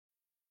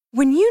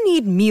When you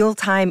need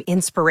mealtime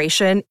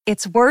inspiration,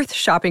 it's worth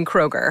shopping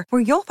Kroger,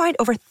 where you'll find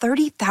over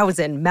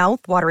 30,000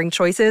 mouth-watering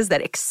choices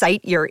that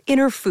excite your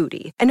inner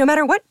foodie. And no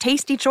matter what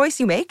tasty choice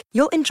you make,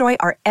 you'll enjoy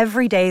our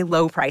everyday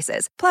low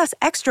prices, plus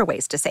extra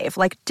ways to save,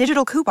 like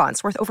digital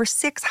coupons worth over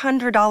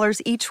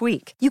 $600 each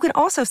week. You can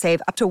also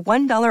save up to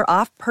 $1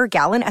 off per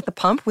gallon at the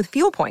pump with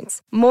fuel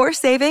points. More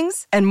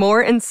savings and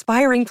more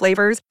inspiring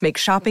flavors make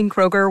shopping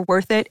Kroger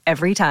worth it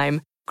every time.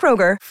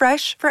 Kroger,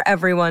 fresh for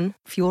everyone.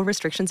 Fuel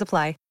restrictions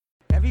apply.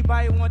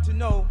 Everybody want to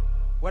know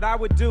what I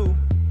would do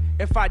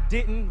if I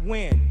didn't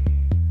win.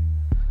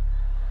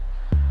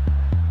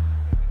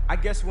 I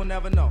guess we'll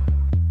never know.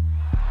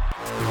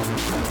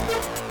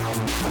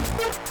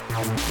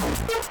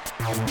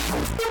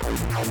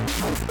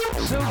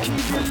 So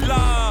keep it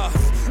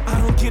love.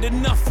 I don't get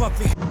enough of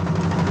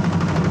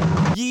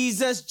it.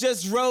 Jesus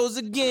just rose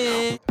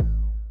again.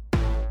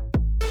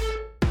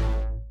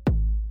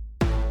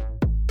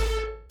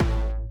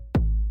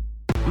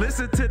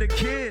 Listen to the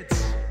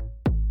kids.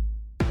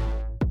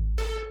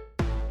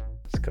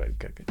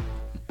 Good.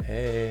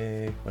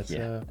 Hey, what's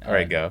up? All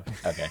right, go.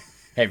 Okay.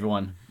 Hey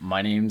everyone,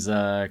 my name's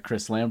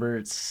Chris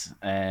Lamberts,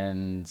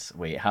 and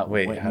how do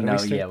we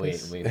start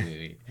this?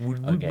 Wait.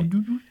 Okay.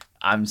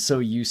 I'm so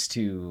used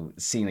to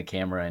seeing the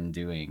camera and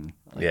doing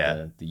the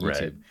YouTube.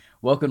 Right.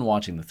 Welcome to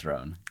Watching the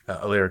Throne.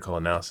 A lyrical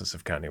analysis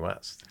of Kanye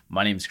West.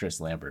 My name's Chris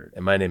Lambert.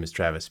 And my name is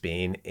Travis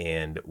Bean,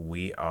 and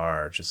we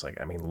are just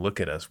look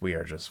at us. We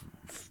are just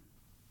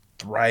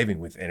thriving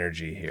with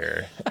energy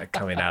here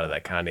coming out of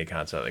that Kanye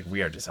concert. Like,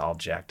 we are just all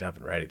jacked up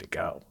and ready to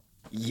go.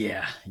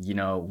 Yeah,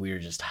 we're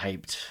just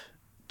hyped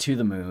to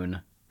the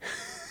moon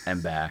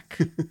and back.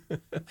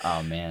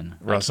 Oh man,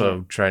 we're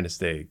also trying to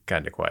stay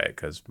kind of quiet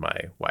because my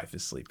wife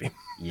is sleeping.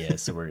 Yeah,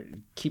 so we're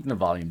keeping the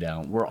volume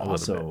down. We're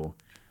also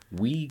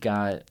I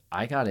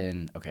got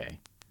in. Okay,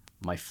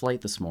 my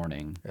flight this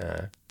morning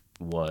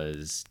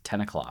was 10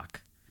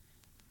 o'clock,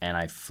 and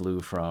I flew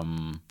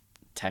from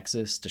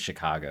Texas to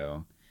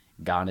Chicago.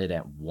 Got it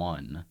at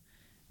 1.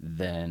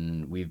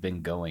 Then we've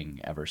been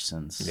going ever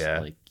since. Yeah.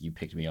 Like, you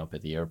picked me up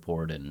at the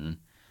airport, and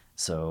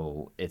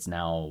so it's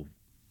now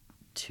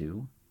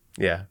 2.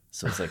 Yeah.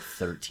 So it's like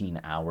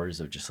 13 hours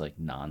of just like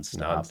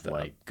nonstop.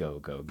 Like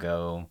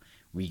go.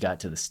 We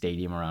got to the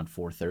stadium around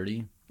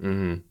 4:30.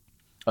 Mm-hmm.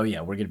 Oh yeah,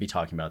 we're gonna be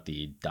talking about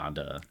the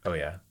Donda. Oh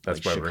yeah,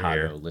 that's why Chicago we're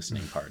here.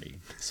 Listening party.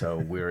 So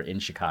we're in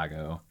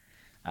Chicago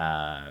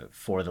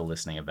for the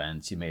listening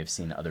events. You may have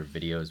seen other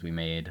videos we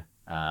made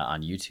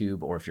on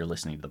YouTube, or if you're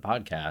listening to the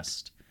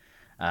podcast,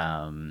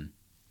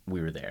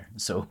 we were there.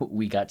 So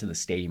we got to the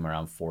stadium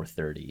around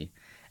 4:30,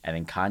 and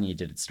then Kanye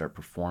didn't start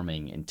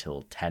performing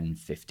until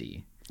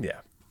 10:50.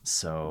 Yeah.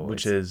 So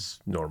which is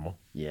normal.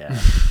 Yeah.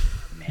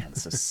 Man,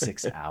 so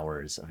 6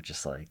 hours of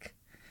just like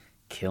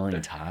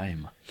killing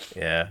time.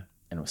 Yeah.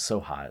 And it was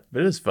so hot.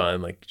 But it was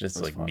fun,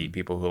 fun. Meet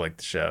people who like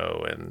the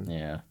show,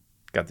 and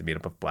got to meet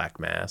up with Black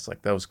Mass.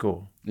 Like, that was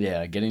cool.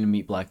 Yeah, getting to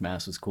meet Black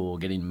Mass was cool.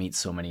 Getting to meet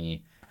so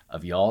many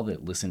of y'all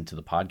that listen to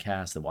the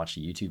podcast, that watch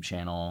the YouTube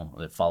channel,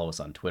 that follow us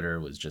on Twitter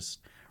was just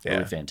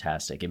really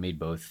fantastic. It made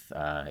both,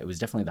 it was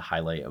definitely the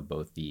highlight of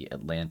both the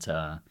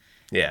Atlanta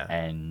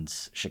and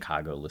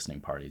Chicago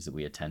listening parties that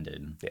we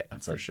attended. Yeah,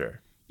 it's for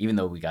sure. Even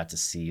though we got to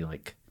see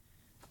like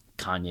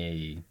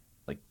Kanye,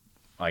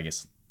 I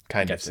guess,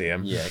 kind of see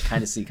him. Yeah,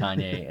 kind of see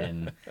Kanye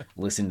and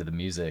listen to the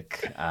music.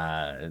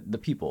 The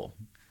people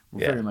were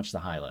very much the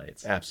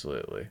highlights.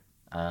 Absolutely.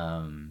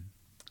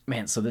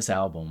 Man, so this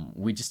album,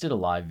 we just did a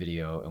live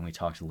video and we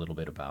talked a little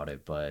bit about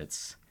it,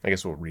 but I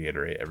guess we'll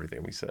reiterate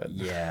everything we said.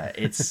 Yeah,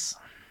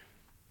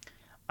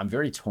 I'm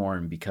very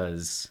torn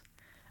because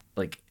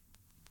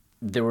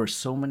there were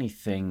so many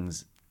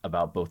things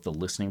about both the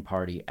listening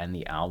party and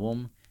the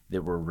album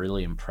that were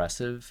really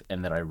impressive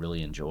and that I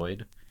really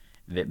enjoyed,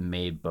 that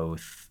made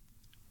both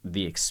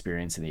the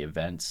experience and the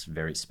events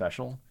very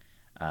special,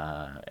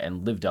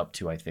 and lived up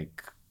to, I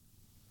think,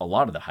 a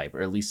lot of the hype,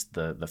 or at least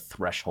the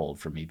threshold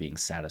for me being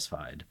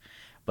satisfied.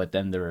 But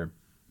then there are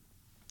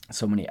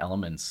so many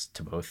elements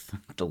to both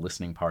the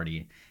listening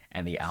party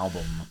and the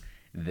album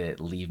that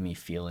leave me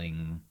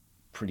feeling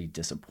pretty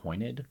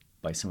disappointed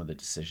by some of the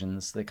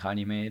decisions that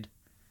Kanye made.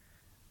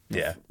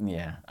 Yeah.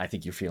 Yeah, I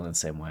think you're feeling the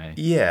same way.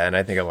 Yeah, and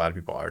I think a lot of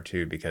people are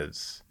too,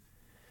 because,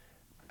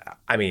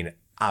 I mean,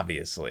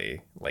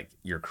 obviously,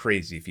 you're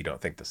crazy if you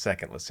don't think the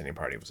second listening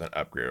party was an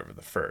upgrade over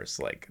the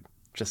first.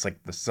 Just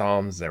the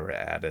songs that were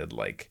added,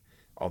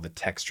 all the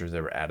textures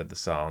that were added, the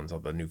songs, all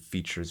the new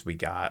features we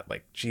got,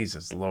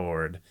 Jesus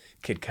Lord,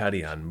 Kid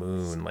Cudi on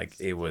Moon,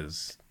 it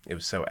was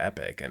so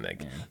epic, and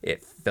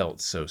it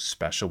felt so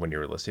special when you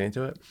were listening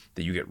to it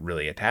that you get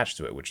really attached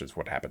to it, which is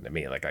what happened to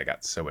me. I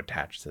got so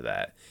attached to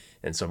that.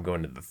 And so I'm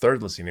going to the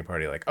third listening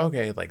party,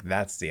 okay,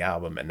 that's the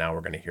album, and now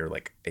we're going to hear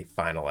a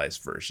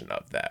finalized version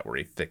of that where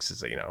he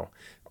fixes,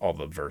 all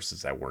the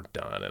verses that weren't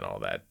done and all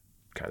that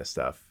kind of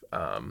stuff.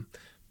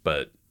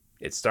 But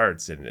it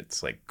starts, and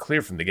it's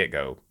clear from the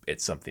get-go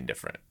it's something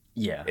different.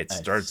 Yeah. It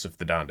starts with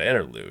the Donda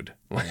interlude.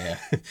 Yeah.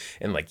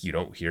 And you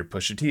don't hear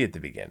Pusha T at the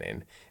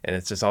beginning. And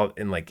it's just all,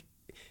 and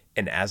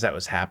And as that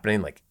was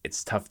happening, like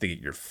it's tough to get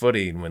your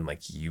footing when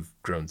like you've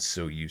grown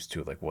so used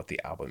to like what the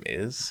album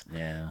is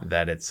Yeah.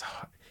 that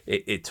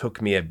it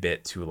took me a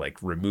bit to like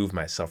remove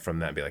myself from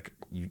that and be like,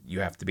 you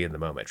have to be in the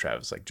moment,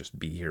 Travis, like just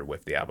be here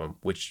with the album,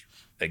 which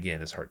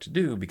again is hard to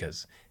do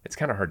because it's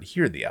kind of hard to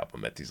hear the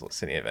album at these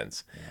listening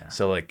events. Yeah.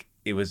 So like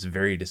it was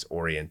very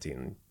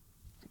disorienting,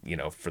 you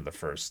know, for the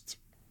first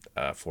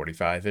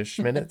 45-ish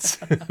minutes.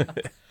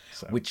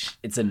 So, Which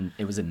it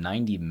was a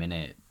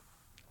 90-minute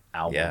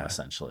album yeah,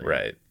 essentially.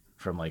 right.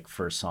 From like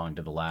first song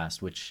to the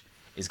last, which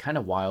is kind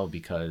of wild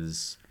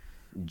because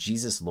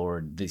Jesus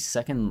Lord, the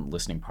second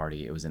listening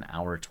party, it was an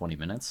hour 20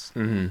 minutes,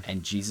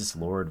 and Jesus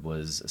Lord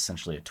was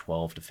essentially a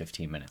 12 to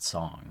 15-minute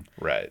song.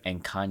 Right.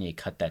 And Kanye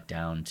cut that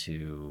down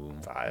to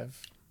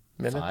 5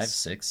 minutes. 5,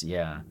 6,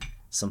 yeah,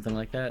 something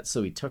like that.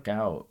 So he took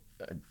out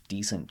a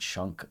decent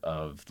chunk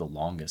of the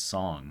longest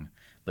song,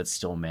 but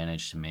still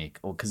managed to make,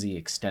 well, because he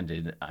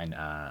extended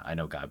I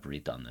Know God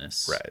Breathed on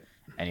This. Right.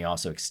 And he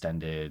also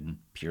extended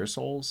Pure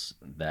Souls,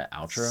 that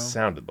outro.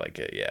 Sounded like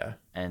it, yeah.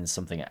 And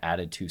something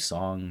added 2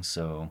 songs.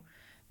 So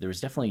there was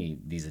definitely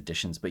these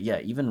additions. But yeah,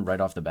 even right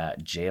off the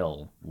bat,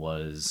 Jail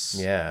was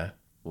Yeah.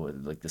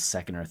 like the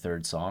second or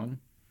third song.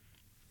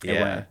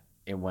 Yeah.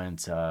 It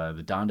went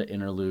the Donda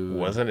interlude.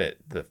 Wasn't it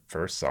the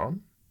first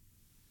song?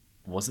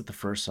 Was it the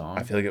first song?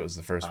 I feel like it was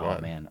the first Oh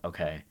one. man,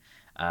 okay.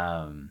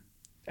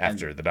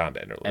 After the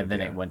Donda interlude. And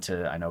then yeah. it went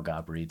to I Know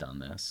God Breathed on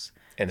This.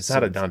 And it's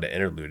not a Donda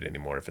interlude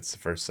anymore if it's the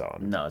first song.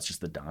 No, it's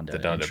just the Donda. The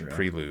Donda intro.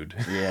 prelude.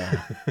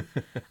 Yeah.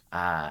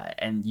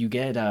 And you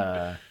get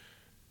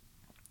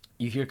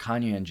you hear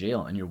Kanye in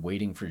jail and you're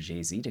waiting for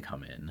Jay-Z to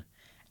come in,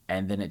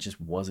 and then it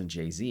just wasn't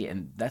Jay-Z.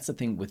 And that's the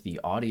thing with the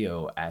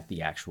audio at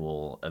the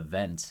actual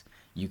event,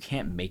 you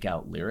can't make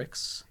out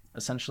lyrics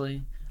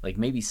essentially. Like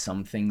maybe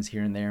some things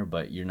here and there,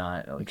 but you're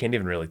not You like, can't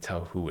even really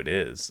tell who it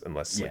is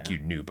unless like Yeah. you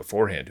knew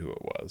beforehand who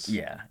it was.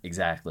 yeah,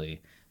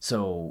 exactly.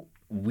 So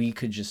we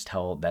could just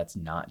tell that's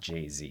not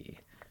Jay-Z.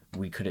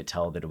 We couldn't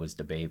tell that it was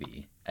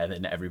DaBaby. And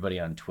then everybody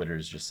on Twitter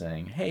is just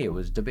saying, hey, it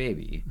was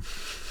DaBaby.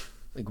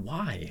 Like,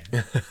 why?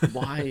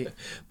 Why?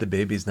 The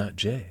baby's not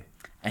Jay.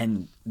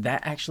 And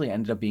that actually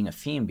ended up being a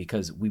theme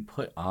because we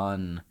put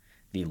on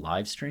the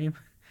live stream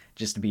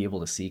just to be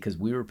able to see, because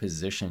we were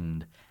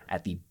positioned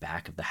at the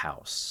back of the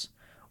house,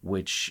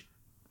 which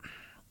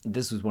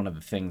this was one of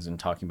the things in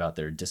talking about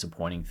their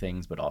disappointing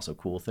things, but also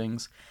cool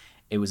things.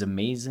 It was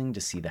amazing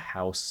to see the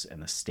house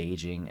and the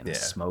staging and the Yeah.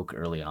 smoke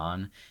early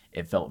on.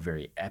 It felt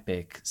very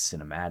epic,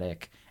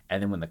 cinematic.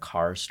 And then when the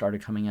cars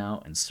started coming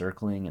out and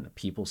circling and the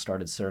people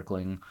started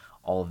circling,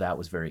 all of that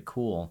was very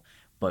cool.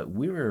 But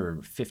we were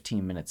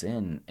 15 minutes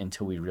in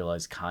until we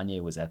realized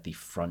Kanye was at the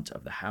front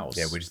of the house.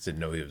 Yeah, we just didn't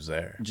know he was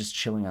there. just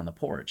chilling on the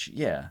porch.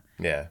 Yeah.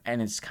 Yeah.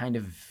 And it's kind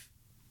of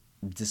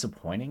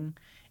disappointing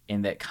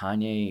in that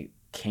Kanye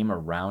came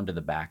around to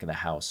the back of the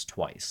house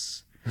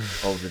twice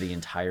over the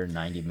entire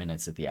 90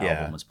 minutes that the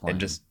album was playing. And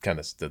just kind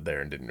of stood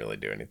there and didn't really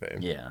do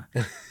anything. Yeah.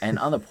 And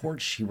on the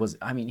porch, he was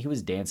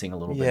dancing a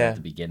little bit Yeah. at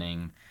the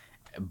beginning,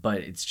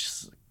 but it's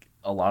just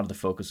a lot of the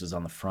focus was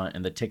on the front,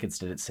 and the tickets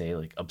didn't say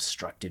like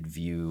obstructed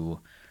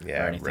view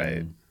Yeah, or anything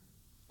right.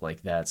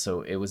 like that.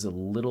 So it was a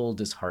little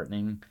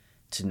disheartening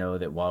to know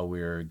that while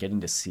we were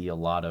getting to see a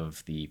lot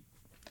of the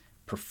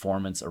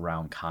performance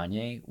around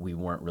Kanye, we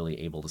weren't really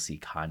able to see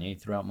Kanye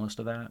throughout most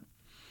of that.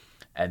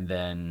 And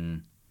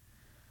then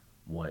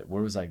where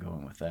was I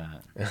going with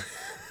that?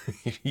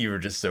 You were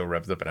just so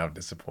wrapped up in how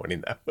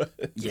disappointing that was.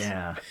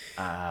 Yeah.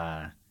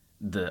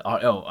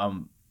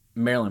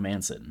 Marilyn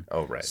Manson.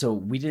 Oh, right. So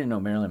we didn't know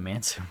Marilyn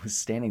Manson was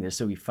standing there.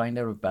 So we find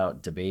out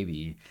about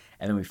DaBaby,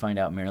 and then we find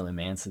out Marilyn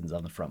Manson's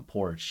on the front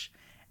porch.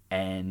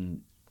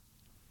 And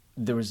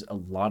there was a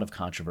lot of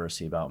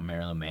controversy about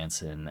Marilyn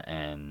Manson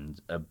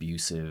and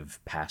abusive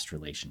past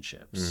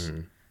relationships,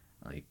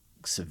 like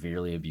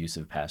severely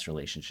abusive past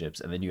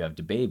relationships. And then you have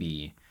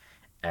DaBaby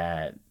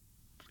at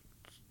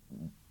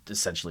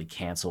essentially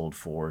canceled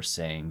for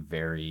saying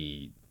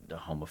very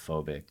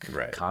homophobic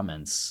Right.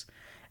 comments.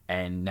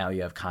 And now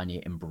you have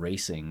Kanye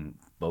embracing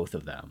both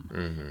of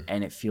them.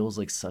 And it feels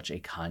like such a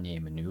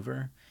Kanye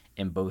maneuver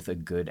in both a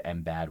good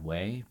and bad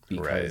way,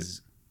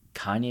 because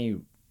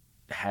Kanye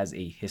has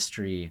a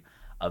history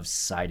of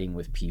siding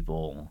with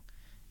people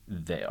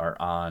that are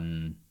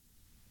on,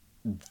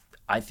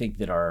 I think,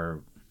 that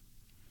are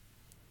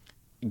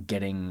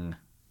getting,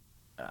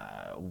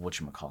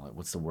 whatchamacallit,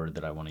 what's the word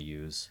that I want to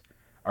use?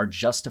 Are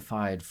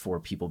justified for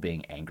people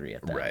being angry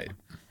at them. Right.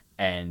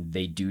 And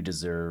they do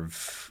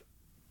deserve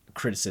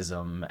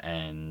criticism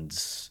and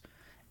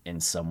in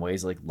some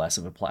ways like less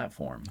of a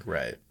platform.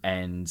 Right.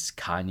 And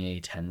Kanye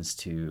tends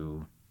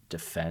to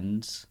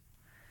defend,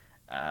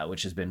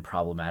 which has been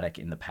problematic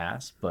in the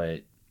past.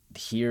 But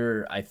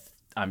here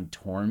I'm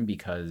torn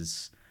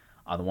because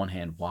on the one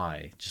hand,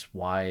 why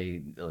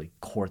like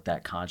court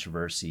that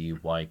controversy?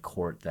 Why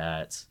court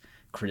that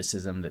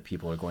criticism that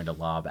people are going to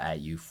lob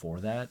at you for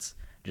that?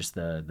 Just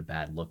the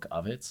bad look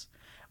of it.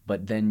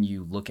 But then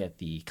you look at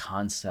the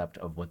concept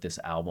of what this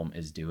album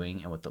is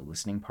doing and what the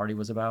listening party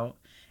was about,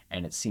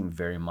 and it seemed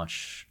very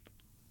much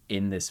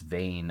in this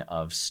vein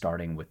of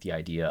starting with the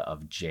idea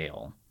of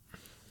jail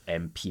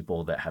and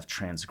people that have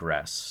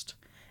transgressed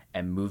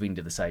and moving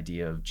to this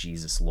idea of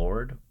Jesus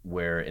Lord,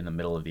 where in the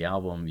middle of the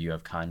album you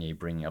have Kanye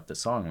bringing up the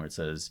song where it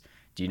says,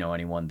 do you know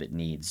anyone that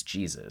needs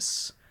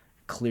Jesus?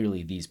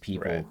 Clearly these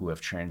people Right. who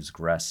have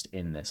transgressed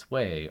in this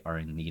way are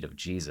in need of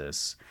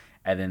Jesus.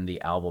 And then the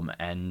album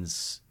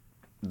ends,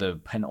 the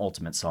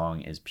penultimate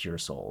song is Pure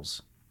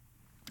Souls,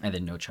 and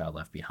then No Child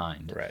Left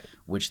Behind, Right.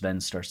 which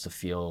then starts to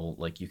feel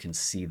like you can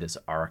see this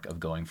arc of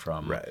going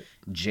from Right.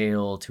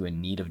 jail to a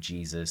need of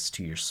Jesus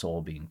to your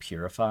soul being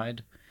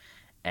purified,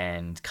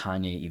 and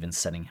Kanye even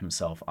setting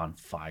himself on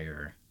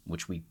fire,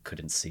 which we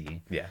couldn't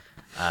see Yeah.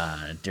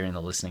 during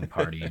the listening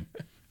party.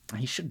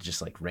 He should have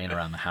just like ran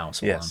around the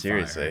house while Yeah, on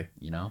seriously. fire,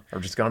 you know?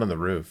 Or just gone on the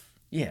roof.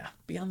 Yeah,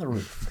 be on the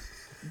roof.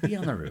 Be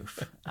on the roof.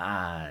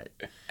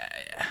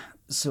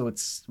 So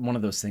it's one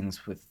of those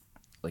things with,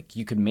 like,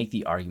 you could make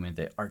the argument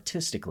that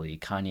artistically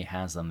Kanye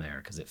has them there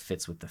because it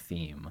fits with the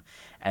theme.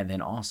 And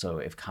then also,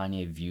 if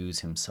Kanye views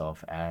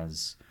himself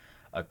as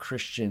a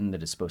Christian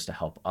that is supposed to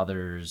help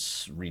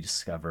others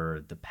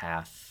rediscover the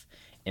path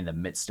in the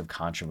midst of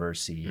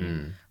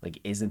controversy, like,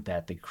 isn't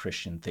that the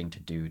Christian thing to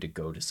do, to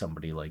go to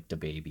somebody like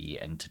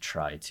DaBaby and to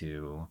try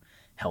to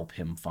help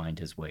him find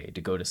his way,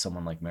 to go to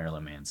someone like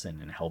Marilyn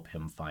Manson and help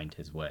him find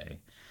his way?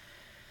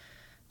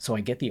 So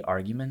I get the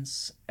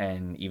arguments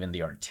and even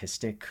the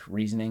artistic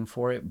reasoning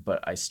for it,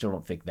 but I still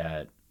don't think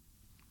that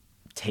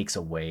takes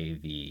away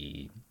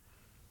the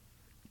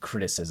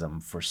criticism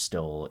for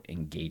still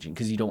engaging,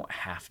 because you don't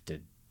have to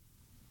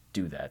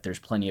do that. There's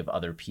plenty of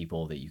other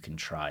people that you can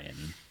try and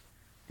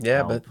Yeah,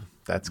 help. but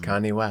that's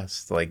Kanye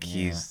West. Like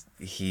he's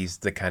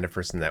the kind of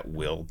person that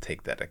will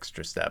take that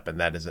extra step, and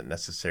that isn't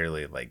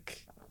necessarily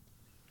like,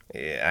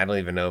 I don't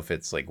even know if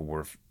it's like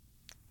worth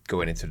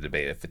going into the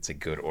debate if it's a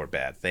good or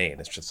bad thing.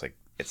 It's just like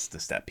it's the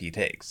step he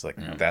takes. Like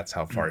that's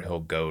how far he'll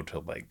go to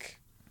like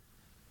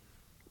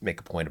make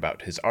a point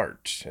about his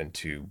art and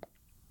to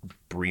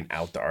bring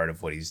out the art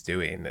of what he's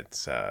doing.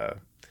 It's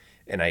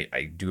and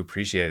I do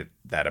appreciate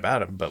that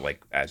about him, but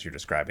like as you're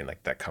describing,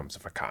 like that comes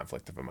with a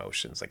conflict of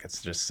emotions. Like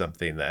it's just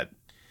something that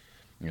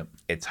Yep.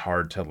 it's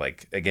hard to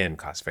like, again,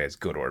 classify as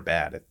good or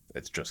bad.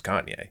 It's just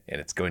Kanye,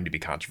 and it's going to be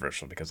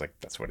controversial because like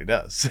that's what he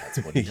does. That's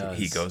what he does.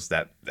 He goes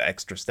the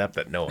extra step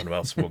that no one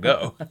else will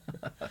go.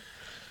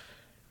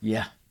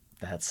 Yeah,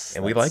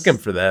 And we like him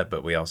for that,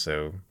 but we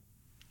also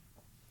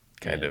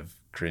kind of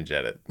cringe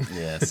at it.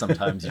 Yeah,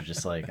 sometimes you're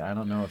just like, I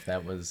don't know if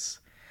that was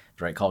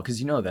the right call, because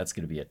you know that's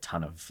going to be a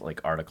ton of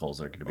like articles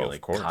that are going to be Oh, of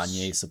like course.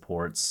 Kanye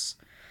supports,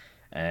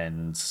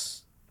 and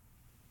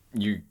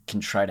you can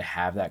try to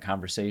have that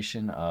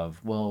conversation of,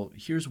 well,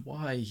 here's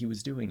why he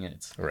was doing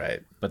it,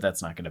 Right. but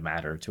that's not going to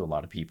matter to a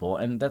lot of people,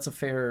 and that's a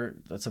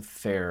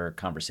fair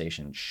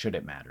conversation. Should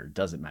it matter?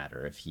 Does it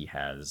matter if he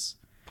has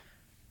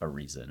a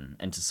reason?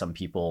 And to some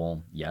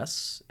people,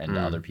 yes, and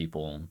to other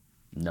people,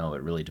 no.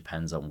 It really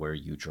depends on where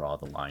you draw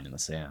the line in the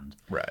sand.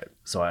 Right.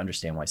 So I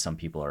understand why some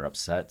people are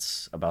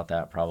upset about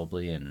that,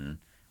 probably, and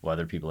why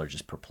other people are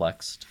just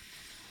perplexed.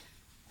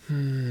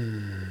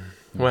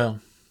 Well,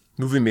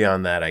 moving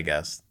beyond that, I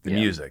guess the Yeah.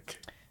 music.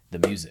 The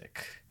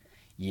music.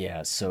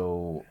 Yeah,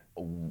 so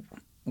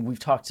we've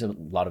talked a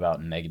lot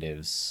about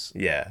negatives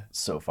Yeah.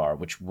 so far,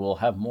 which we'll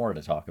have more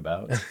to talk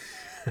about.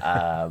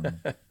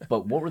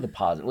 But what were the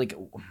positives? Like,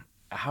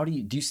 how do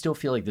you still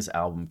feel like this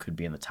album could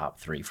be in the top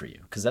 3 for you?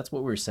 Because that's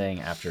what we were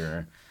saying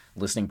after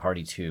listening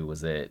Party 2,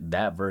 was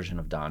that version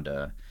of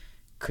Donda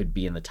could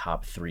be in the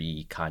top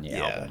 3 Kanye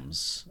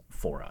albums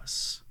for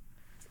us.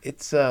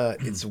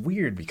 It's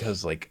weird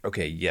because like,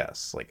 okay,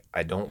 yes, like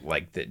I don't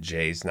like that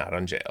Jay's not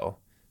on Jail.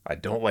 I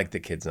don't like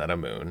that Kid's not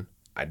on Moon.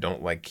 I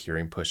don't like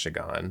hearing Pusha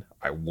Gone.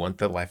 I want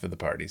the Life of the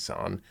Party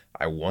song.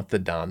 I want the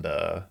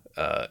Donda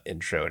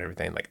intro and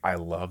everything. Like I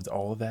loved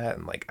all of that,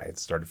 and like I had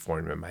started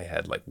forming in my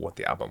head like what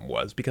the album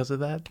was because of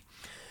that.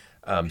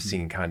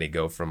 Seeing Kanye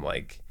go from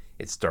like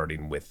it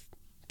starting with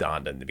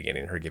Donda in the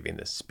beginning, her giving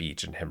this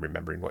speech and him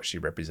remembering what she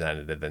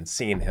represented, and then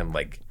seeing him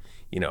like,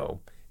 you know,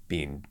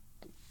 being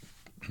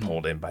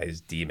pulled in by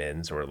his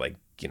demons, or like,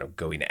 you know,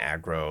 going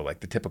aggro, like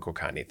the typical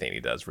Kanye thing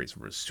he does, where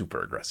he's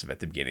super aggressive at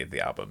the beginning of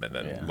the album and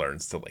then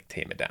learns to like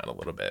tame it down a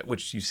little bit,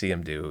 which you see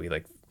him do.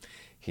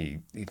 He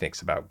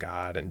thinks about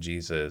God and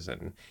Jesus,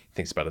 and he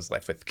thinks about his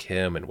life with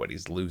Kim and what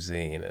he's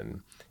losing,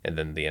 and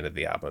then the end of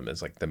the album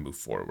is like the move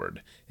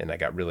forward, and I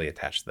got really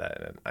attached to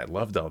that, and I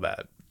loved all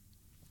that.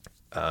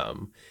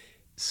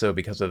 So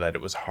because of that,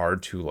 it was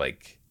hard to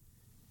like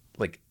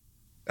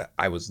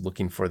I was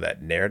looking for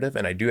that narrative,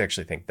 and I do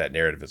actually think that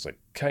narrative is like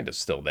kind of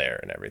still there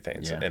and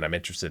everything. So, and I'm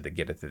interested to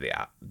get into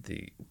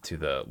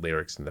the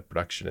lyrics and the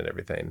production and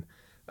everything.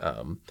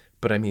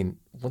 But I mean,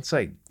 once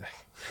I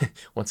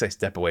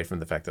step away from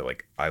the fact that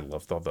like I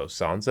loved all those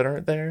songs that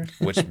aren't there,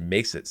 which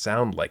makes it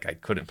sound like I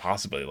couldn't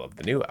possibly love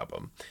the new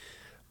album.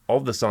 all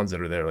the songs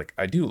that are there, like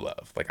I do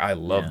love. Like I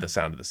love Yeah. the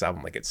sound of this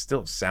album. Like it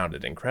still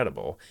sounded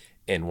incredible.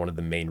 And one of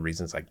the main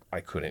reasons I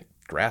couldn't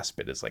grasp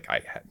it is like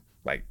I had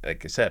like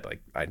I said,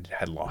 like I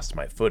had lost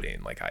my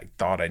footing. Like I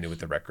thought I knew what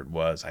the record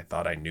was. I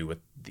thought I knew what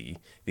the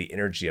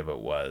energy of it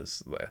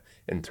was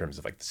in terms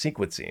of like the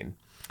sequencing,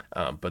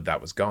 but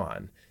that was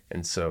gone.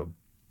 And so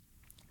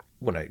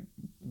when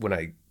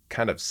I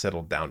kind of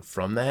settled down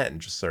from that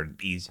and just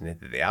started easing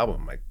into the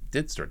album, I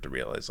did start to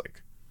realize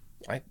like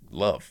I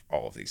love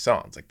all of these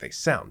songs. Like they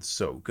sound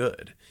so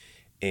good.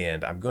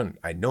 And I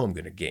know I'm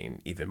going to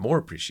gain even more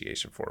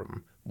appreciation for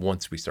them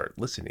once we start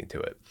listening to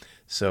it.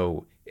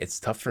 So it's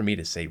tough for me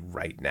to say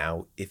right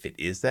now if it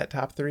is that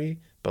top 3.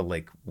 But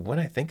like when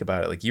I think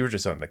about it, like you were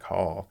just on the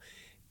call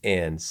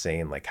and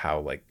saying like how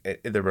like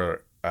there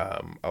were,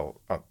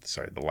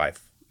 the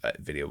live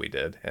video we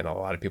did. And a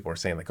lot of people were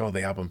saying like, oh,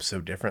 the album's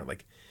so different.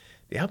 Like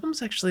the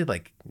album's actually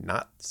like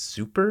not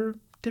super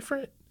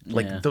different.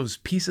 Like Yeah. those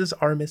pieces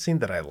are missing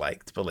that I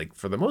liked, but like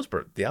for the most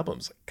part, the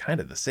album's like kind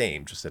of the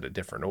same, just in a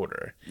different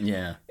order.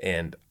 Yeah.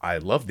 And I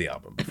loved the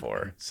album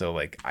before, so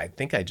like I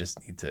think I just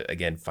need to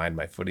again find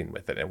my footing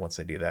with it. And once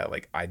I do that,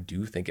 like I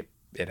do think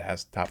it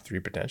has top 3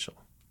 potential.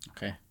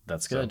 Okay,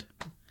 that's good.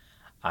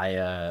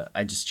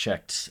 I just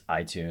checked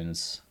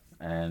iTunes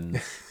and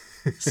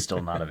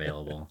still not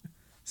available.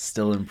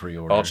 Still in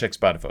pre-order. I'll check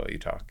Spotify while you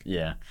talk.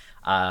 Yeah.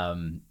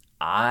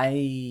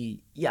 I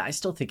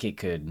still think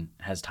it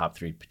has top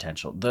 3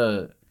 potential.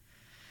 The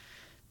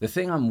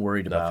thing I'm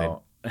worried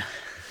about,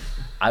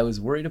 I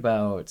was worried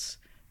about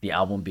the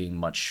album being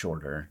much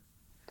shorter.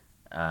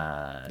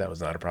 That was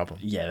not a problem.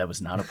 Yeah, that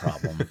was not a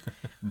problem.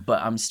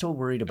 But I'm still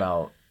worried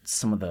about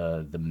some of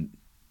the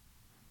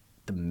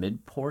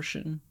mid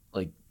portion,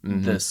 like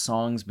the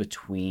songs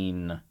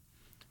between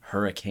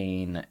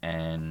Hurricane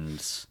and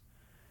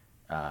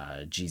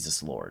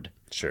Jesus Lord.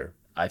 Sure.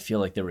 I feel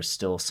like there was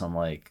still some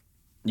like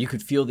you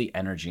could feel the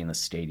energy in the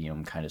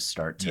stadium kind of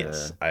start to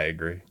Yes, I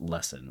agree.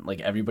 lessen.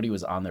 Like everybody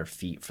was on their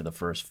feet for the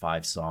first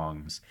 5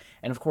 songs.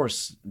 And of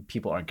course,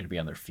 people aren't going to be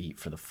on their feet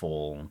for the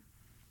full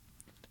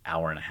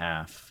hour and a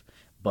half,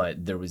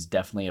 but there was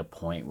definitely a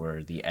point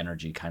where the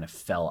energy kind of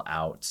fell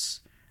out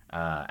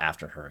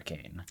after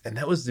Hurricane. And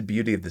that was the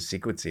beauty of the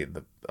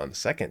sequencing on the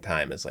second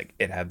time is like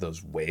it had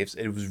those waves.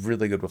 It was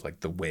really good with like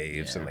the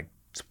waves and like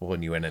it's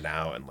pulling you in and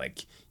out and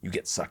like you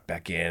get sucked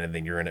back in and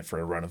then you're in it for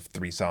a run of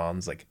 3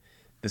 songs. Like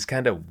this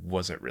kind of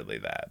wasn't really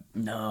that.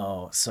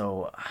 No,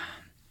 so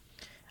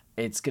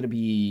it's going to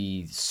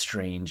be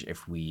strange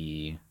if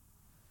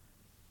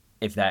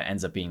that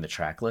ends up being the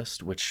track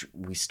list, which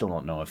we still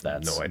don't know if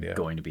that's No idea.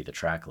 going to be the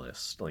track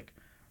list. Like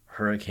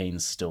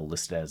Hurricane's still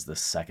listed as the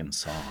 2nd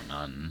song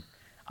on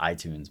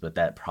iTunes, but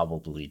that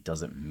probably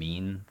doesn't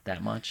mean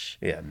that much.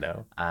 Yeah,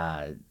 no.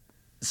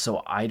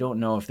 So I don't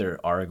know if there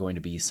are going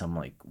to be some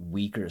like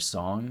weaker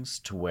songs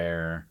to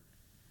where,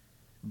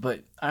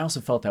 but I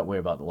also felt that way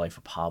about The Life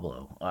of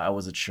Pablo. I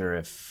wasn't sure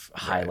if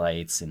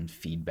Highlights and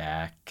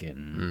Feedback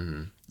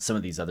and some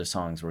of these other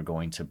songs were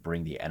going to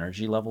bring the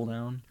energy level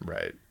down.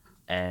 Right.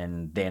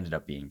 And they ended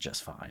up being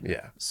just fine.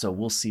 Yeah. So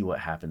we'll see what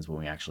happens when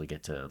we actually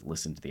get to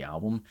listen to the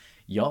album.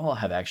 Y'all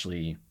have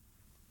actually,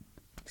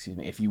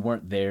 if you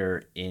weren't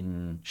there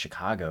in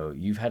Chicago,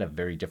 you've had a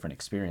very different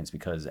experience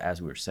because,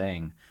 as we were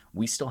saying,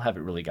 we still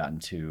haven't really gotten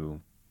to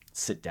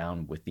sit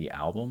down with the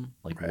album,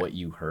 like what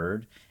you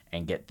heard,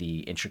 and get the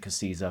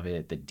intricacies of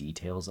it, the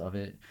details of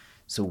it.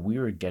 So we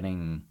were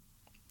getting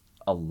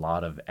a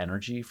lot of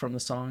energy from the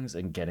songs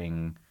and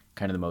getting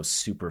kind of the most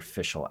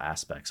superficial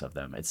aspects of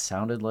them. It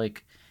sounded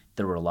like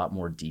there were a lot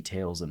more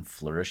details and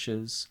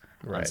flourishes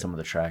on some of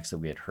the tracks that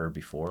we had heard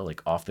before.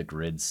 Like Off the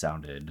Grid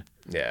sounded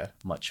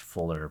much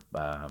fuller.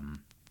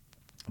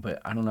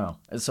 But I don't know.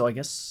 So I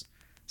guess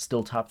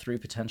still top 3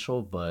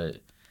 potential,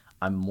 but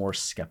I'm more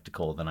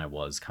skeptical than I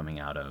was coming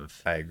out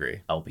of I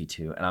agree.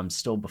 LP2. And I'm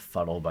still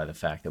befuddled by the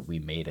fact that We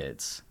Made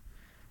It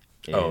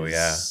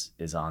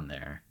is on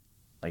there.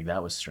 Like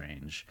that was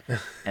strange.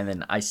 And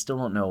then I still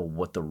don't know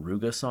what the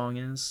Ruga song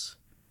is.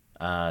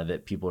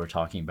 That people are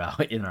talking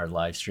about in our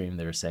live stream.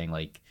 They were saying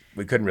like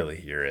We couldn't really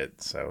hear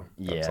it, so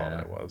that's all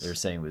that was. They were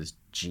saying it was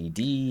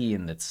GD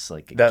and it's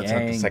like a That's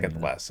gang. not the second to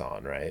last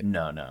song, right?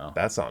 No.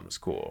 That song was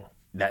cool.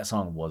 That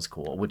song was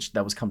cool,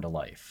 that was Come to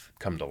Life.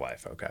 Come to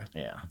Life, okay.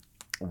 Yeah.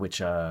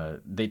 Which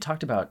they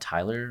talked about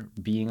Tyler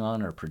being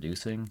on or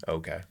producing.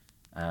 Okay.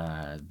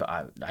 But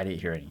I didn't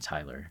hear any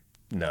Tyler.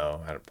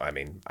 No, I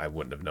mean, I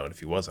wouldn't have known if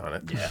he was on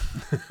it. Yeah.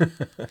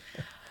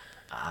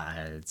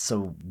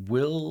 So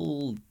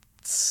we'll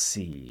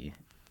see.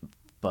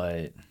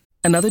 But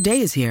Another day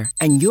is here,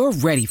 and you're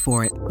ready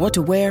for it. What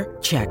to wear?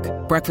 Check.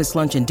 Breakfast,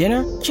 lunch, and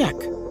dinner? Check.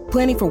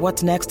 Planning for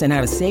what's next and how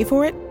to save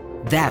for it?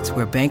 That's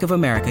where Bank of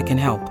America can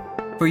help.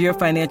 For your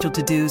financial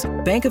to-dos,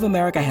 Bank of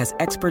America has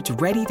experts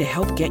ready to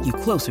help get you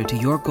closer to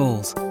your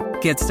goals.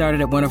 Get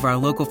started at one of our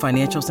local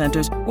financial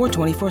centers or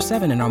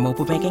 24/7 in our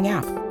mobile banking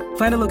app.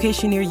 Find a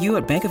location near you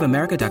at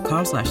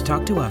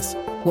bankofamerica.com/talktous.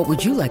 What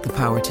would you like the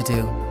power to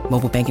do?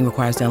 Mobile banking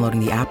requires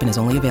downloading the app and is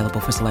only available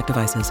for select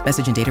devices.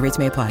 Message and data rates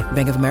may apply.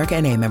 Bank of America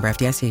NA, member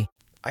FDIC.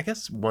 I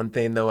guess one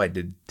thing though I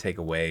did take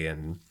away,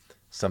 and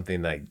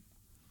something that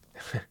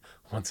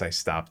once I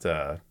stopped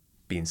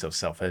being so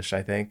selfish,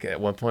 I think at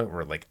one point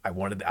where like I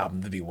wanted the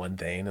album to be one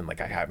thing, and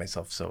like I hyped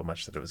myself so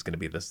much that it was going to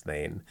be this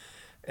thing,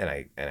 and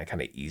I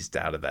kind of eased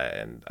out of that,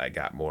 and I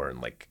got more in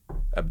like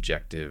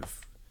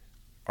objective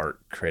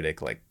art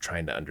critic, like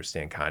trying to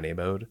understand Kanye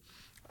mode.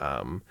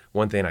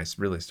 One thing I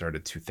really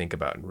started to think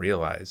about and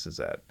realize is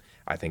that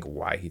I think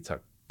why he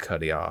took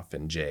Cudi off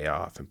and Jay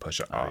off and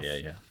Pusha off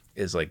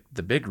is like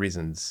the big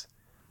reasons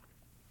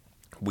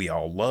we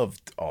all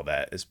loved all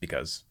that is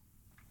because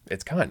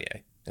it's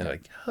Kanye. And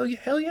like,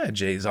 hell yeah,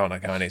 Jay's on a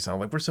Kanye song.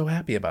 Like, we're so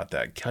happy about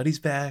that. Cudi's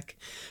back.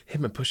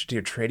 Him and Pusha T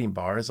are trading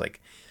bars.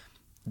 Like,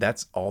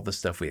 that's all the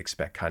stuff we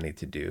expect Kanye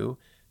to do.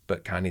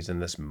 But Kanye's in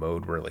this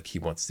mode where like he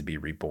wants to be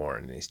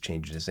reborn, and he's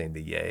changing his name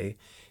to Ye.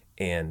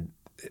 And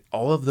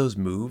all of those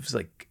moves,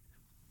 like,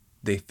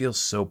 they feel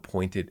so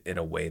pointed in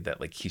a way that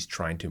like he's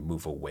trying to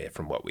move away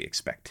from what we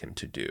expect him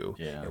to do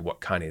and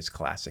what Kanye has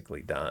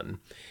classically done.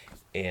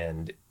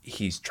 And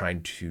he's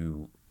trying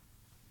to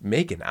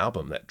make an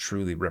album that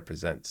truly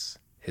represents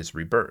his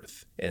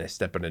rebirth and a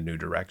step in a new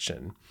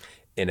direction.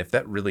 And if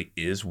that really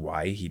is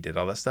why he did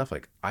all that stuff,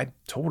 like, I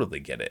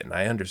totally get it and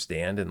I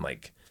understand, and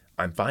like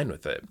I'm fine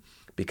with it,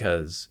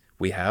 because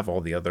we have all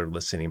the other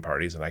listening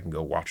parties and I can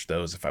go watch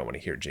those if I want to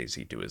hear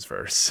Jay-Z do his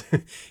verse.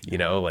 You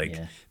know,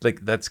 like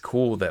that's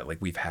cool that like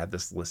we've had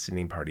this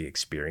listening party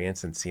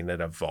experience and seen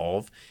it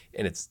evolve,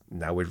 and it's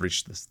now we've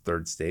reached this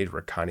third stage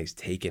where Kanye's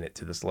taken it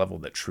to this level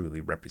that truly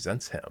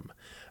represents him.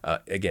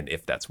 Again,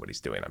 if that's what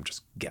he's doing, I'm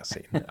just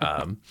guessing.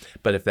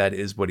 But if that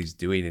is what he's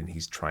doing, and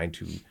he's trying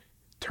to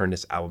turn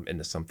this album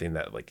into something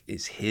that like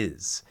is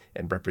his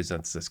and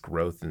represents this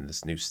growth and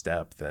this new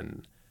step,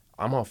 then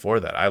I'm all for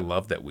that. I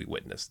love that we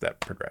witnessed that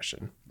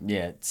progression.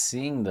 Yeah,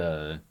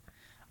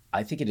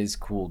 I think it is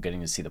cool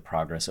getting to see the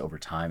progress over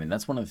time. And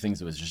that's one of the things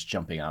that was just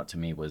jumping out to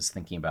me, was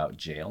thinking about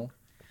Jail.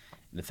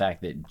 The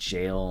fact that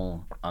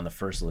Jail on the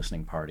first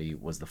listening party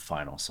was the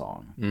final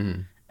song.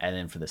 Mm-hmm. And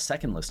then for the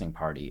second listening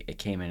party, it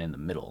came in the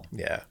middle.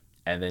 Yeah.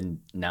 And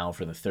then now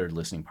for the third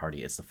listening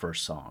party, it's the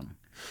first song.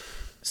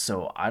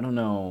 So I don't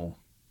know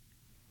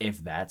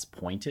if that's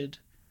pointed,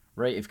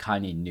 right? If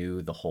Kanye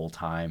knew the whole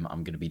time,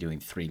 I'm going to be doing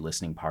 3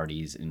 listening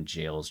parties and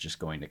Jail's just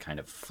going to kind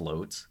of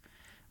float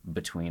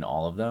between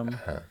all of them,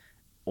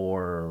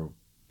 or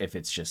if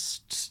it's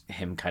just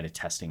him kind of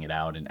testing it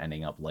out and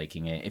ending up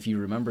liking it. If you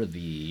remember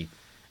the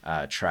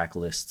track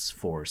lists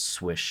for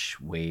Swish,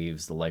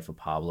 Waves, The Life of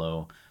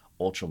Pablo,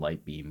 Ultra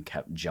Light Beam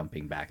kept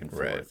jumping back and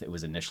forth. Right. It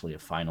was initially a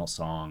final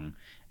song,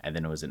 and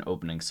then it was an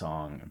opening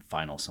song, and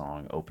final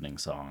song, opening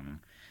song.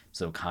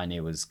 So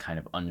Kanye was kind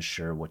of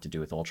unsure what to do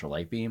with Ultra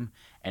Light Beam,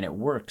 and it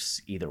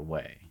works either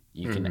way.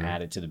 You can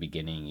add it to the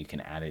beginning, you can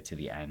add it to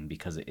the end,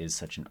 because it is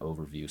such an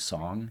overview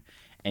song.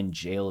 And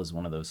Jail is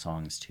one of those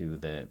songs too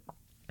that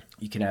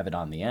you can have it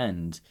on the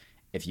end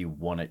if you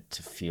want it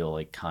to feel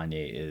like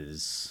Kanye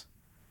is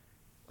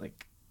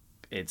like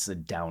it's a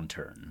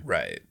downturn.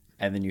 Right.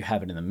 And then you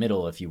have it in the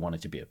middle if you want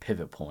it to be a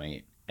pivot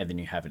point, and then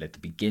you have it at the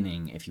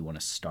beginning if you want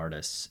to start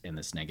us in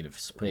this negative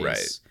space.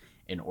 Right.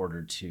 In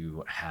order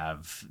to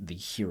have the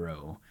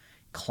hero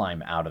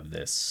climb out of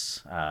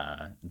this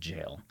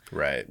jail.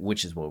 Right.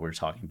 Which is what we're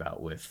talking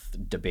about with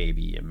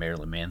DaBaby and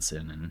Marilyn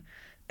Manson.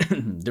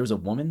 And there was a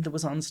woman that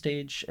was on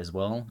stage as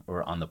well,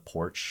 or on the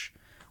porch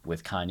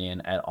with Kanye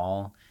et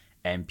al.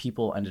 And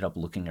people ended up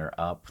looking her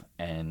up,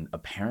 and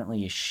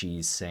apparently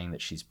she's saying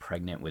that she's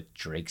pregnant with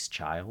Drake's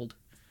child.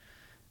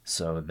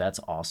 So that's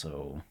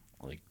also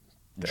like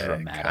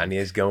dramatic.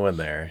 Kanye's going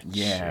there.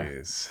 Yeah.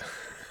 Jeez.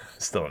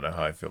 Still don't know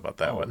how I feel about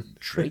that one.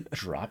 Drake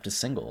dropped a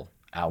single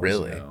hours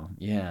ago.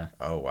 Yeah.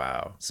 Oh,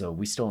 wow. So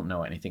we still don't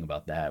know anything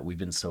about that. We've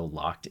been so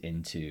locked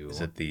into... Is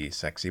it the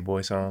Sexy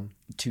Boy song?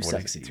 Too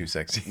Sexy. Too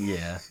Sexy.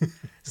 Yeah.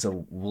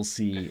 So we'll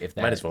see if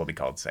that... Might as well be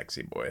called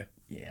Sexy Boy.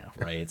 Yeah,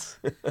 right.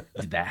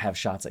 Did that have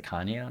shots at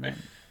Kanye on it?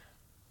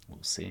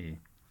 We'll see.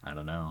 I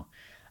don't know.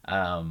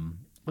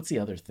 What's the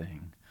other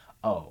thing?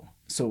 Oh,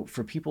 so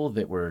for people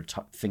that were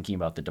thinking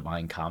about the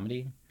Divine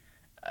Comedy...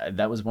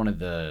 that was one of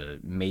the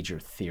major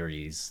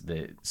theories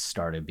that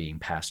started being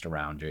passed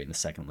around during the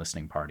second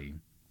listening party,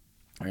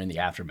 or in the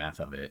aftermath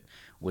of it,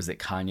 was that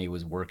Kanye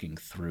was working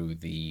through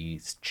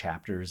these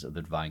chapters of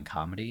the Divine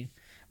Comedy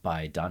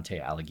by Dante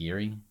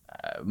Alighieri.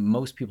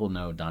 Most people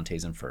know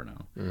Dante's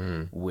Inferno,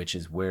 which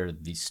is where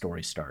the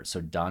story starts.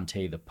 So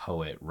Dante, the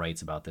poet,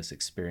 writes about this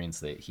experience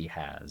that he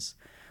has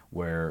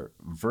where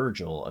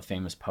Virgil, a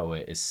famous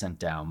poet, is sent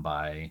down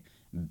by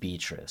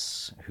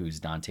Beatrice, who's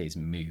Dante's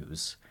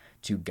muse,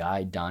 to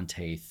guide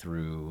Dante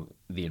through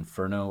the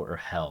Inferno or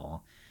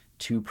Hell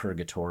to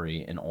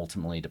Purgatory and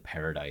ultimately to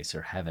Paradise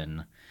or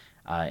Heaven,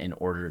 in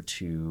order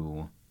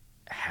to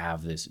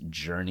have this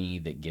journey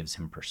that gives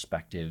him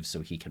perspective so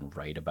he can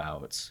write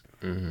about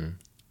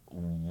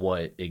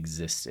what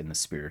exists in the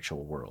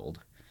spiritual world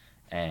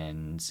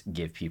and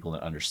give people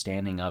an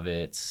understanding of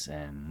it.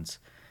 And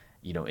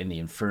in the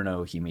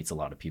Inferno, he meets a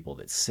lot of people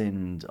that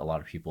sinned, a lot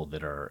of people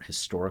that are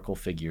historical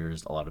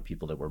figures, a lot of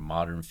people that were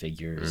modern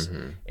figures.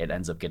 It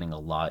ends up getting a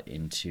lot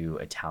into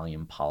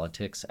Italian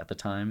politics at the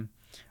time,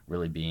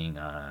 really being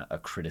a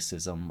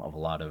criticism of a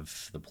lot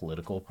of the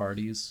political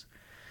parties.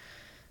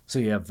 So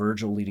you have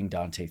Virgil leading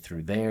Dante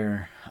through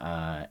there,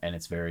 and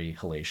it's very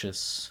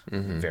hellacious,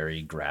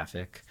 very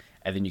graphic.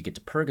 And then you get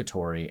to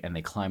Purgatory, and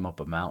they climb up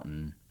a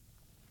mountain,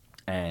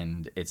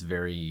 and it's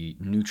very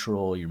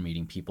neutral. You're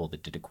meeting people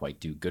that didn't quite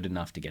do good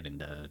enough to get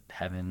into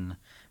heaven,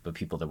 but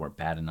people that weren't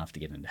bad enough to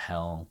get into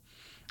hell.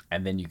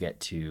 And then you get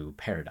to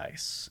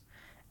Paradise.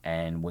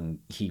 And when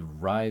he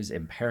arrives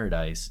in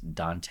Paradise,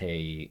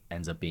 Dante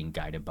ends up being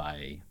guided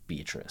by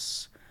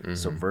Beatrice.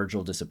 So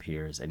Virgil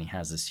disappears, and he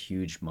has this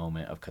huge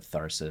moment of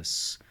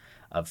catharsis,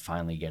 of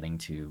finally getting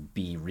to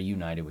be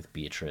reunited with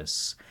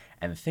Beatrice.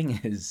 And the thing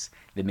is,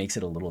 that makes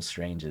it a little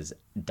strange, is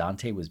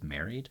Dante was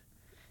married,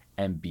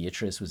 and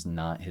Beatrice was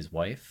not his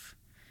wife.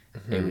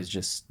 It was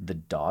just the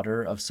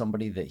daughter of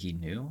somebody that he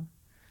knew,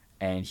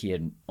 and he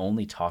had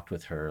only talked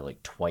with her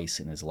like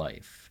twice in his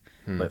life,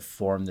 but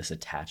formed this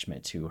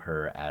attachment to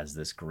her as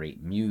this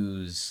great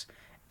muse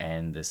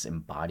and this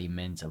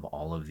embodiment of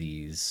all of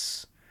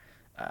these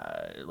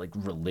like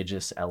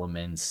religious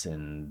elements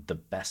and the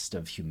best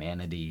of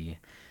humanity.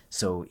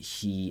 So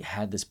he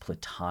had this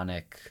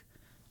platonic,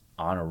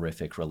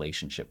 honorific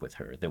relationship with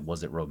her that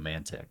wasn't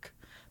romantic,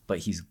 but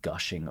he's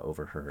gushing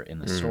over her in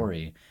the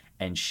story,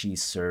 and she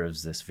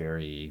serves this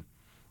very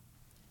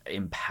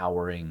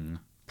empowering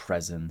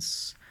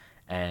presence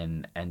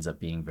and ends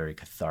up being very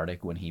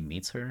cathartic when he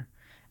meets her.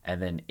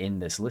 And then in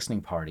this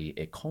listening party,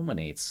 it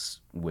culminates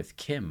with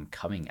Kim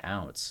coming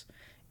out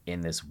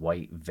in this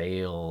white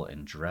veil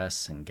and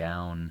dress and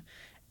gown,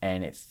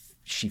 and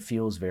she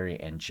feels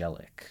very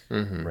angelic,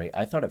 right?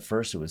 I thought at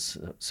first it was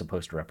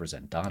supposed to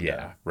represent Donda.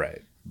 Yeah,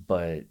 right.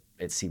 But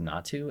it seemed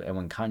not to. And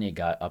when Kanye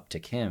got up to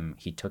Kim,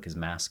 he took his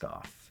mask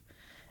off,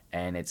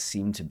 and it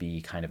seemed to be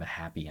kind of a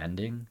happy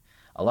ending.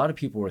 A lot of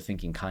people were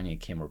thinking Kanye and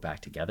Kim were back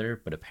together,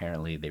 but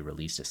apparently they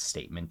released a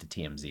statement to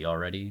TMZ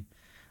already,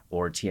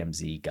 or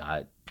TMZ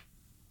got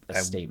a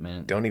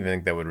statement. Don't even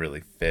think that would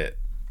really fit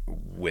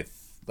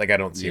with, like, I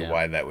don't see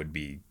why that would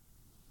be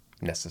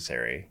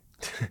necessary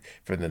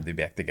for them to be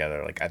back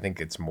together. Like, I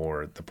think it's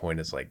more, the point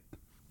is like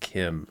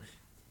Kim,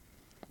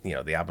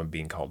 the album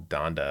being called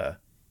Donda,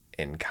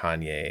 and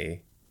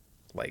Kanye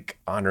like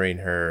honoring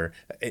her.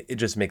 It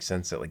just makes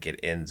sense that like it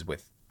ends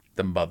with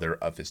the mother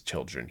of his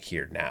children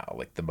here now,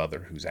 like the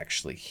mother who's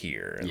actually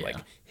here, and like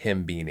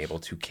him being able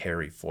to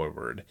carry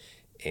forward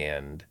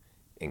and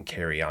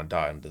carry on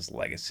Donda's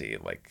legacy.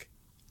 Like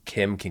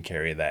Kim can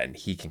carry that, and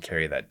he can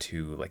carry that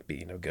too, like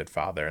being a good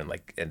father,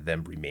 and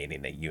them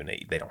remaining a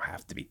unit. They don't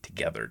have to be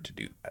together to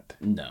do that.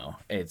 No,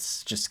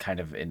 it's just kind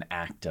of an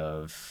act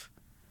of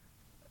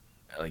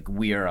like,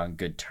 we are on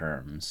good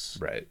terms,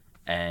 right?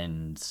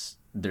 And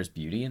there's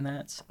beauty in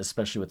that,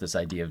 especially with this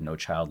idea of no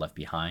child left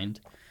behind.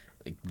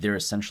 Like, they're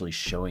essentially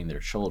showing their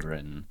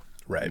children,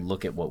 right,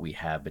 look at what we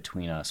have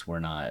between us. We're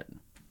not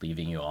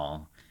leaving you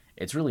all.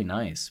 It's really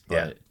nice,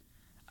 but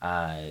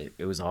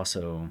it was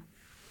also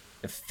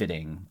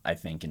fitting, I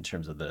think, in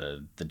terms of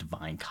the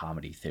divine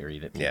comedy theory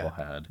that people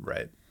had.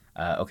 Right.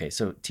 Okay,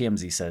 so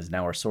TMZ says,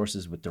 now our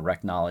sources with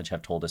direct knowledge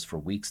have told us for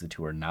weeks the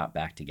two are not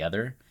back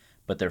together,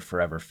 but they're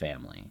forever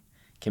family.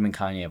 Kim and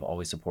Kanye have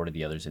always supported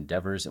the other's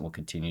endeavors and will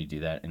continue to do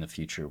that in the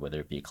future, whether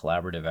it be a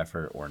collaborative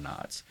effort or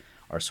not.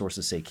 Our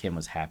sources say Kim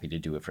was happy to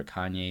do it for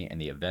Kanye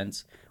and the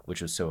event,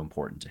 which was so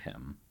important to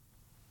him.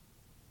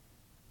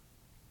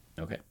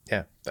 Okay.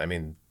 Yeah, I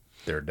mean,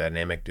 they're a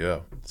dynamic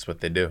duo. That's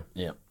what they do.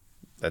 Yeah.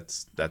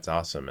 That's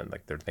awesome. And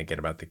like, they're thinking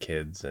about the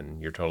kids,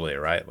 and you're totally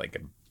right.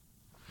 Like,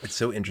 it's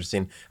so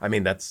interesting. I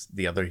mean, that's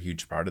the other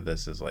huge part of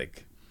this, is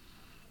like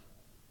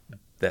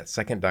that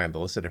second Die on the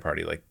Listening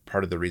Party. Like,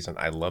 part of the reason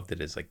I loved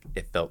it is like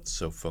it felt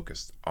so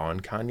focused on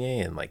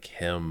Kanye and like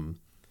him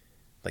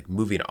like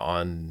moving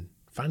on,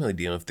 finally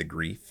dealing with the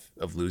grief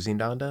of losing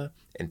Donda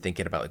and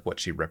thinking about like what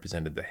she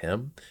represented to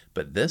him.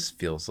 But this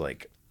feels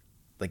like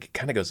it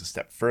kind of goes a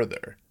step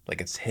further. Like,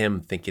 it's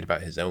him thinking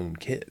about his own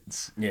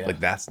kids. Yeah.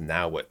 Like, that's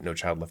now what No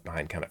Child Left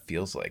Behind kind of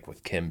feels like,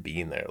 with Kim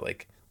being there.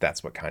 Like,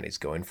 that's what Kanye's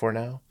going for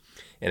now.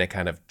 And it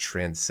kind of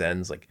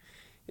transcends, like,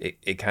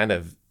 it kind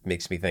of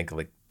makes me think,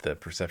 like, the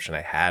perception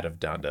I had of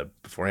Donda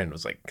beforehand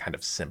was, like, kind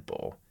of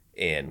simple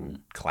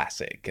and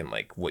classic and,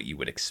 like, what you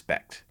would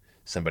expect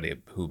somebody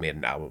who made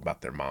an album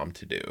about their mom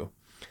to do.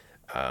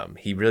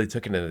 He really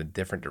took it in a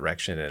different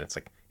direction, and it's,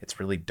 like, it's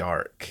really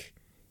dark.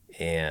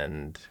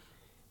 And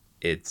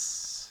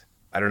it's,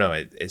 I don't know,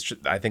 it's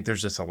just, I think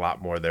there's just a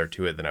lot more there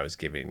to it than I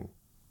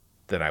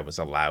was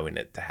allowing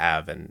it to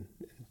have.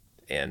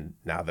 And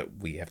now that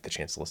we have the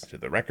chance to listen to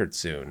the record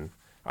soon,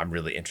 I'm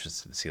really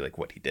interested to see like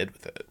what he did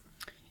with it.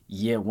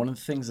 Yeah, one of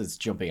the things that's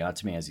jumping out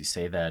to me as you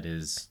say that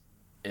is,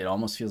 it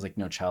almost feels like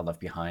No Child Left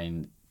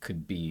Behind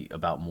could be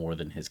about more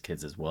than his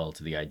kids as well,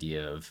 to the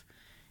idea of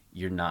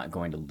you're not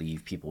going to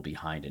leave people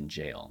behind in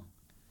jail.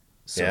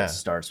 So It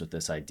starts with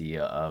this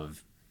idea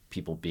of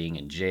people being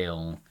in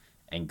jail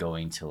and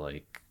going to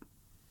like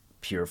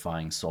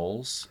purifying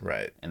souls.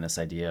 Right. And this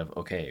idea of,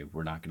 okay,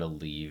 we're not going to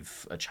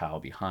leave a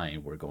child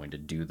behind. We're going to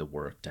do the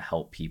work to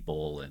help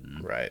people.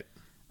 And Right.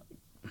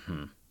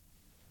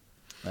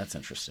 that's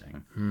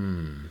interesting.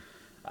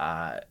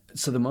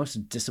 So the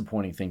most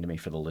disappointing thing to me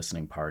for the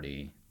listening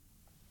party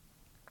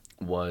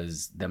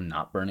was them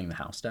not burning the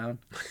house down,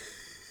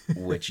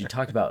 which you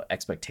talked about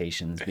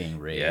expectations being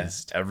raised.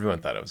 Yes. Everyone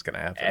thought it was going to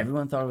happen.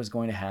 Everyone thought it was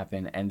going to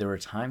happen, and there were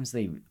times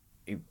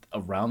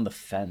around the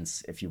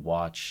fence, if you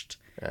watched,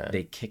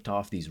 they kicked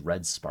off these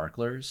red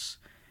sparklers,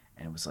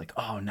 and it was like,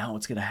 oh, now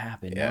it's going to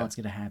happen. Yeah. Now it's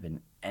going to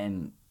happen.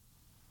 And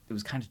it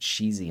was kind of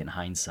cheesy in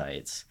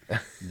hindsight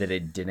that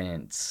it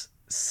didn't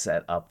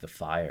set up the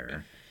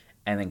fire.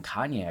 And then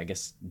Kanye, I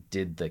guess,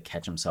 did the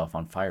catch himself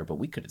on fire, but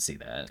we couldn't see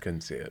that.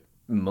 Couldn't see it.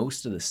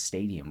 Most of the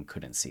stadium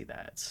couldn't see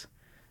that.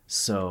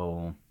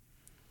 So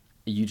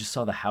you just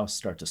saw the house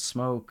start to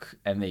smoke,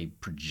 and they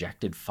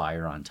projected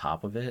fire on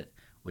top of it,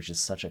 which is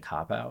such a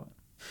cop-out.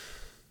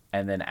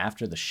 And then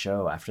after the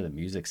show, after the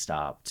music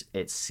stopped,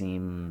 it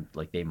seemed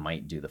like they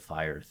might do the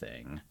fire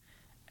thing.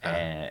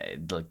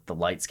 And the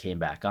lights came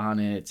back on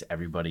it.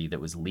 Everybody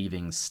that was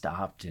leaving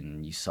stopped,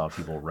 and you saw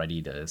people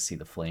ready to see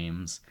the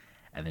flames.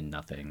 And then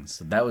nothing.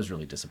 So that was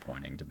really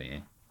disappointing to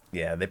me.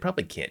 Yeah, they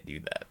probably can't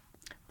do that.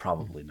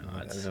 Probably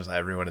not. Just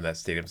everyone in that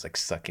stadium's like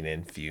sucking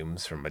in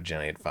fumes from a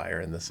giant fire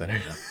in the center.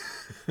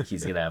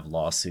 He's gonna have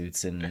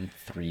lawsuits in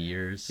 3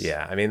 years.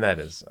 Yeah, I mean that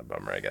is a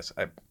bummer. I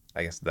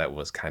guess that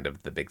was kind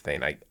of the big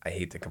thing. I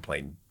hate to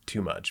complain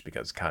too much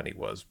because Kanye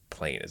was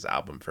playing his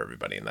album for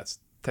everybody, and that's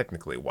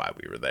technically why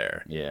we were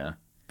there. Yeah.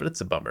 But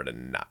it's a bummer to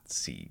not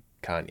see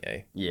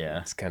Kanye.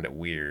 Yeah. It's kind of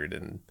weird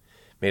and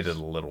made it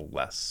a little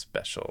less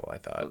special, I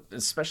thought.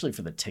 Especially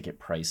for the ticket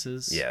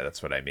prices. Yeah,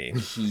 that's what I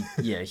mean.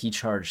 He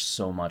charged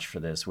so much for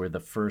this, where the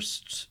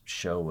first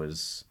show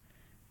was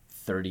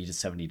 $30 to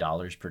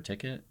 $70 per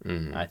ticket.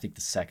 Mm-hmm. I think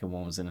the second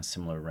one was in a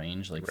similar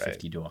range, like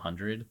 50 to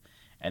 100.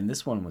 And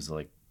this one was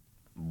like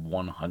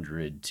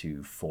 100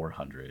 to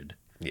 400.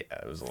 Yeah,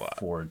 it was a lot.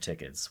 4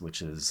 tickets,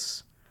 which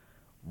is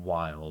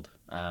wild.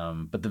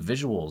 But the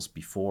visuals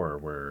before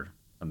were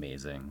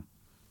amazing.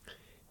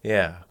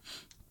 Yeah.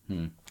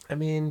 I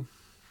mean,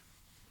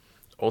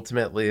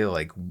 ultimately,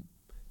 like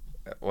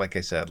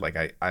I said,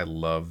 like I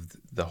loved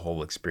the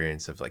whole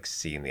experience of like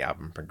seeing the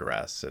album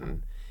progress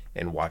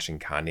and watching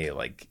Kanye,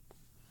 like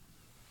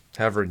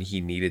however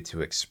he needed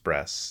to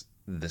express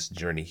this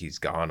journey he's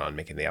gone on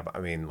making the album. I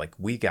mean, like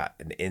we got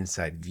an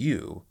inside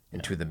view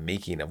into the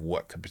making of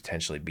what could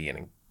potentially be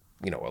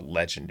a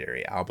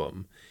legendary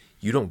album.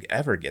 You don't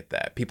ever get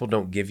that. People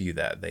don't give you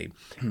that. They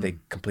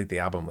complete the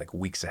album like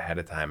weeks ahead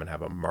of time and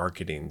have a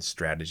marketing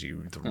strategy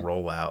to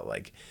roll out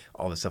like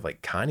all this stuff.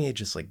 Like Kanye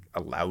just like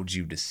allowed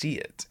you to see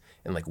it.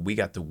 And like we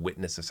got to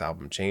witness this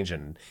album change,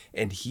 and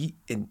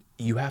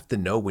you have to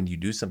know when you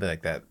do something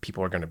like that,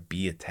 people are going to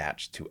be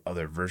attached to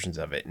other versions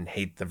of it and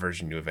hate the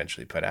version you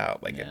eventually put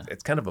out. Like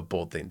it's kind of a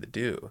bold thing to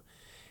do,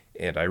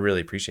 and I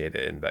really appreciate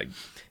it.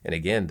 And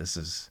again, this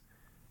is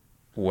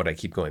what I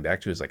keep going back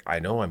to is like I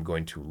know I'm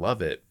going to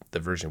love it, the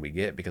version we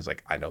get, because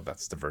like I know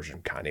that's the version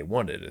Kanye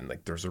wanted, and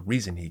like there's a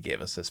reason he gave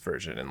us this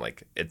version, and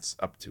like it's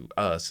up to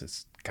us.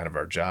 It's kind of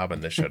our job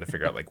on this show to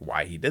figure out like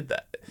why he did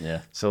that.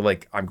 Yeah. So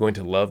like I'm going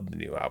to love the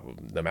new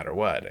album no matter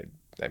what.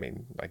 I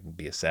mean, I can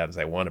be as sad as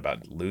I want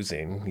about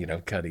losing,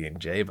 Cudi and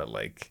Jay, but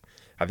like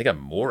I think I'm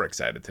more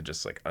excited to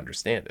just like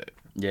understand it.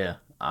 Yeah,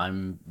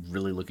 I'm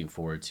really looking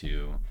forward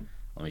to.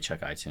 Let me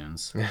check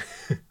iTunes.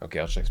 Okay,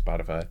 I'll check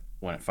Spotify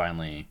when it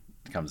finally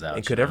comes out.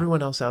 And could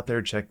everyone else out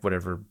there check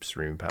whatever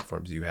streaming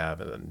platforms you have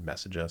and then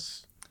message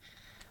us?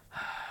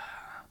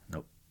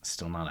 Nope,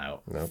 still not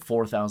out. Nope.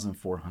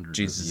 4,400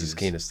 Jesus reviews. is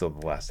King is still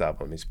the last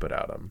album he's put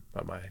out on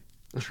my...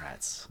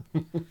 Trats.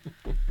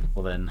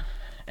 Well then,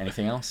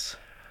 anything else?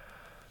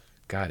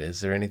 God, is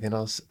there anything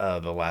else?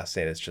 The last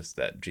thing is just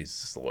that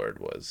Jesus is the Lord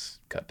was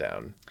cut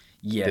down.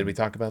 Yeah. Did we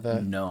talk about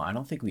that? No, I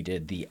don't think we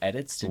did. The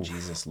edits to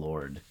Jesus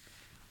Lord.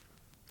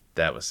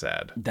 That was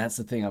sad. That's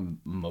the thing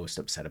I'm most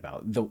upset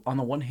about. On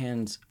the one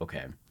hand,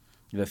 okay,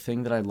 the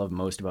thing that I love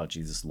most about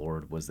Jesus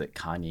Lord was that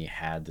Kanye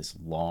had this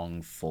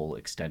long, full,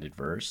 extended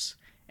verse,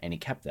 and he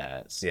kept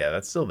that. Yeah,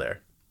 that's still there.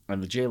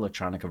 And the Jay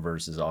Electronica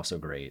verse is also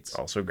great.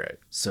 Also great.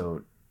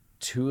 So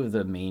 2 of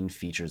the main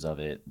features of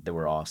it that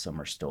were awesome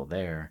are still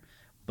there.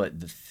 But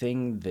the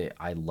thing that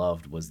I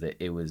loved was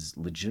that it was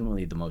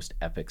legitimately the most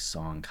epic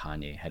song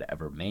Kanye had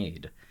ever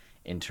made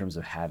in terms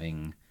of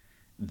having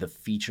the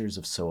features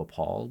of So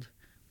Appalled,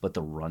 but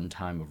the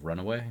runtime of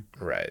Runaway.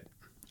 Right.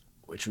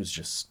 Which was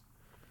just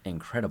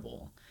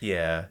incredible.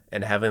 Yeah,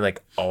 and having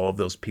like all of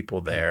those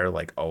people there,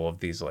 like all of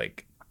these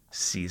like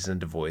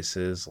seasoned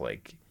voices,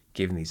 like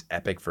giving these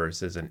epic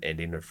verses and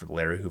ending with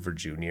Larry Hoover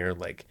Jr.,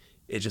 like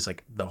it just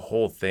like the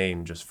whole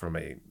thing just from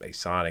a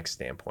sonic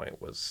standpoint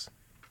was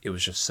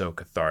just so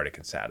cathartic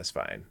and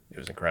satisfying. It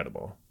was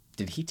incredible.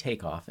 Did he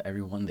take off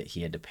everyone that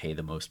he had to pay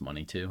the most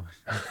money to?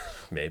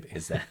 Maybe.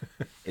 Is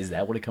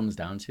that what it comes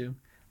down to?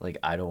 Like,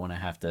 I don't want to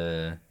have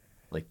to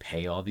like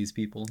pay all these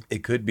people.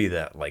 It could be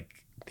that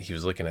like he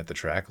was looking at the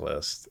track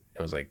list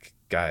and was like,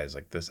 guys,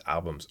 like this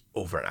album's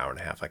over an hour and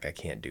a half. Like I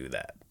can't do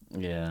that.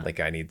 Yeah. Like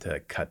I need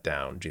to cut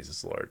down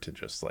Jesus Lord to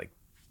just like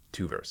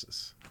 2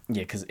 verses.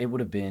 Yeah, because it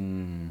would have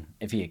been,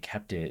 if he had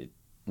kept it,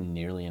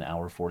 nearly an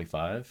hour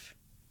 45.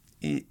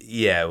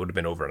 Yeah, it would have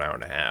been over an hour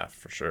and a half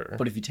for sure.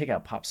 But if you take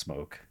out Pop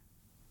Smoke,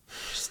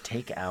 just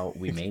take out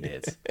We Made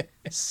It.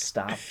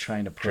 Stop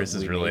trying to put Chris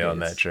is We really Made on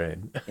It that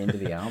train. into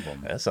the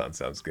album. That song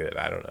sounds good.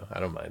 I don't know.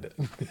 I don't mind it.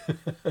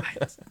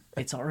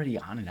 It's already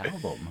on an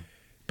album.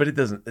 But it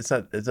doesn't. It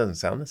doesn't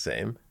sound the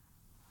same.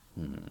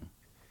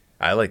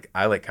 I like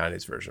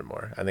Kanye's version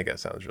more. I think that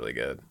sounds really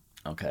good.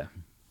 Okay.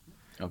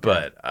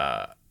 But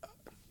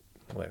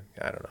well,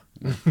 I don't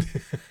know.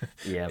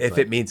 Yeah. If but,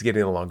 it means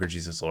getting a longer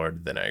Jesus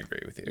Lord, then I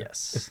agree with you.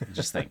 yes.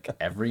 Just think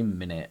every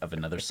minute of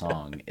another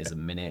song is a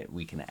minute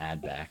we can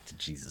add back to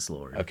Jesus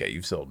Lord. Okay,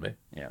 you've sold me.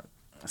 Yeah.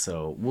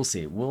 So we'll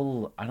see.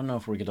 I don't know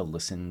if we're gonna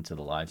listen to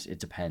the lives. It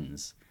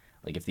depends.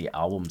 Like if the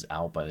album's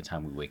out by the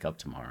time we wake up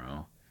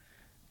tomorrow,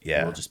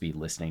 Yeah. we'll just be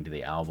listening to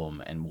the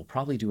album, and we'll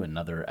probably do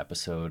another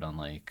episode on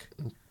like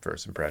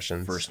First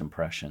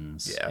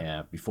impressions.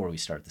 Yeah. Before we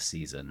start the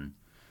season.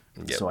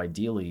 Yep. So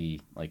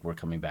ideally, like we're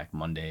coming back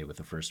Monday with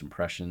the first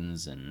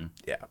impressions, and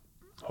Yeah.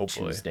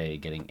 Hopefully. Tuesday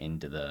getting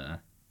into the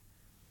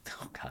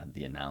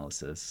the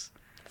analysis.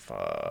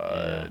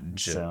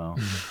 Fudge. So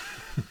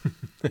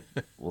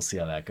we'll see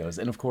how that goes.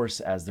 And of course,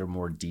 as there are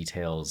more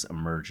details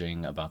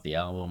emerging about the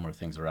album or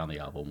things around the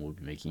album, we'll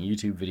be making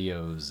YouTube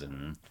videos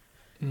and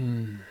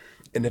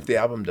And if the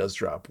album does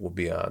drop, we'll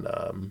be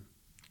on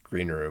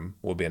Green Room.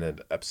 We'll be in an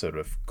episode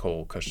of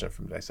Cole Kushner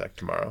from Dissect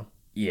tomorrow.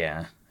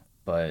 yeah,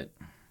 but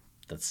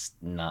that's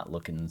not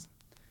looking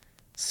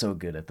so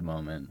good at the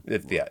moment.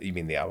 You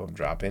mean the album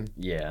dropping?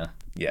 Yeah.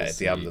 Yeah, we'll if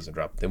the album see. doesn't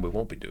drop, then we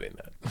won't be doing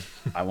that.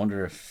 I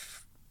wonder if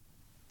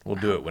We'll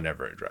do it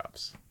whenever it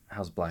drops.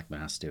 how's Black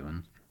Mass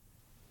doing?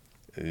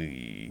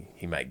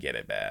 He might get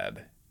it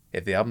bad.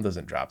 If the album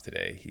doesn't drop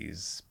today,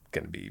 he's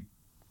going to be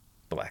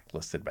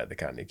blacklisted by the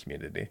Kanye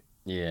community.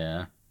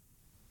 Yeah.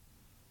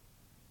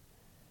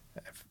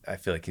 I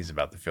feel like he's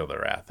about to feel the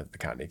wrath of the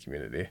Kanye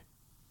community.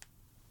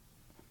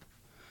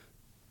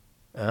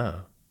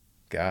 Oh,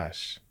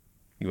 gosh.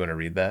 You want to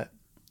read that?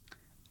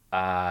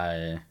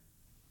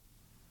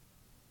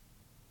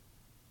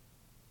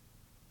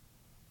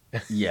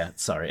 Yeah,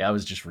 sorry. I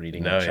was just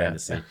reading No, and trying yeah. to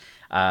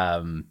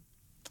see.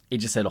 It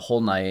just said a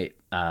whole night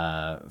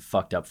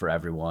fucked up for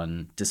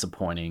everyone,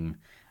 disappointing.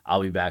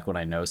 I'll be back when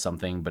I know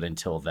something, but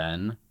until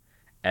then.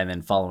 And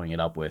then following it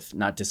up with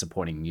not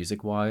disappointing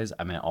music wise,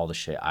 I meant all the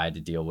shit I had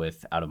to deal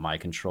with out of my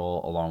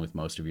control, along with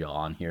most of y'all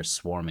on here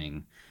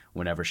swarming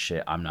whenever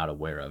shit I'm not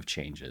aware of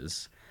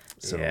changes.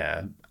 So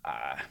yeah.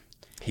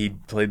 He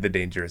played the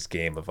dangerous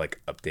game of like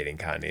updating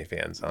Kanye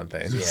fans on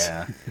things.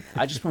 yeah,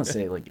 I just want to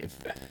say, like,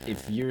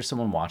 if you're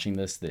someone watching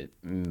this that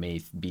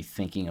may be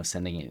thinking of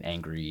sending an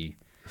angry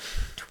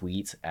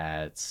tweet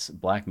at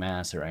Black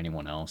Mass or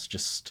anyone else,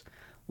 just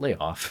lay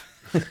off.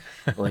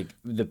 Like,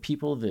 the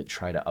people that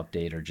try to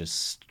update are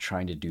just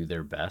trying to do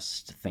their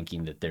best,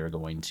 thinking that they're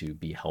going to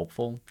be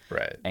helpful.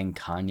 Right. And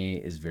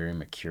Kanye is very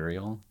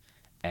mercurial,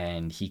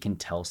 and he can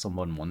tell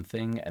someone one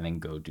thing and then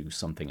go do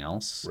something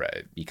else.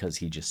 Right. Because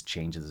he just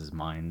changes his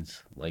mind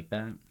like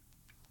that.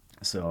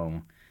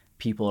 So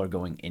people are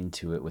going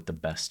into it with the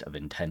best of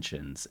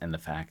intentions, and the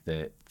fact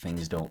that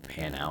things don't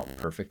pan out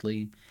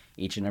perfectly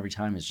each and every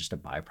time is just a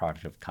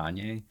byproduct of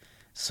Kanye.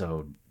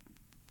 So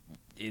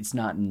it's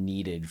not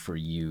needed for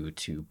you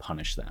to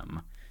punish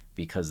them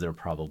because they're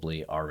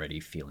probably already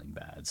feeling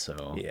bad.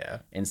 So Yeah.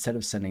 instead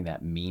of sending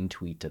that mean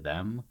tweet to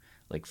them,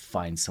 like,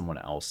 find someone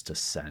else to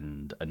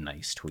send a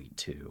nice tweet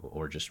to,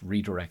 or just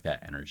redirect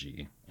that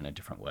energy in a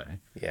different way.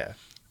 Yeah.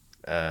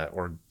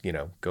 Or,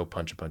 go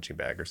punch a punching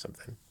bag or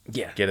something.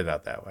 Yeah. Get it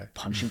out that way.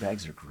 Punching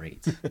bags are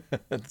great.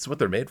 That's what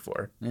they're made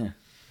for. Yeah.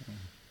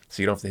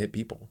 So you don't have to hit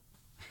people.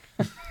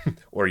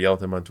 Or yell at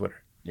them on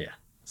Twitter. Yeah.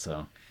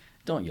 So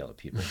don't yell at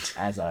people.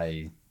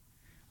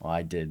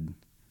 I did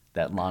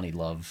that Lonnie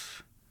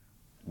Love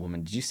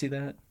woman. Did you see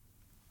that?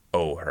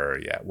 Oh, her,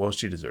 yeah. Well,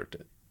 she deserved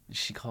it.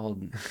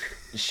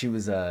 She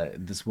was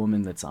this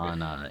woman that's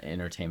on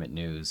Entertainment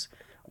News.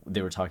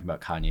 They were talking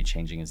about Kanye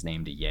changing his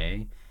name to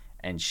Ye,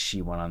 and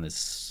she went on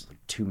this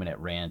 2-minute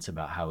rant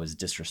about how it was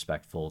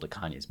disrespectful to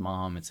Kanye's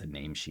mom. It's a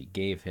name she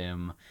gave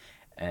him,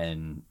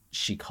 and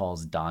she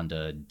calls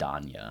Donda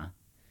Danya.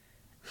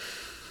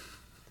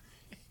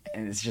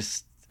 And it's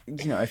just,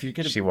 if you're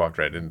gonna She walked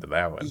right into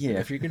that one.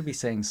 if you're gonna be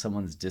saying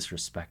someone's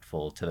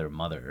disrespectful to their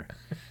mother,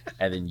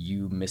 and then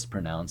you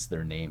mispronounce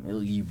their name,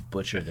 you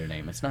butcher their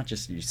name. It's not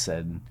just you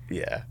said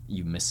Yeah.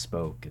 you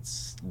misspoke.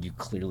 It's you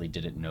clearly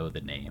didn't know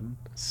the name.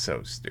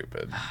 So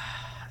stupid.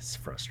 It's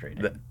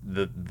frustrating.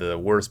 The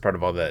worst part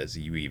of all that is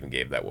you even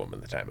gave that woman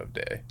the time of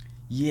day.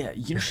 Yeah,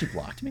 she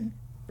blocked me.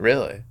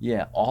 Really?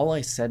 Yeah, all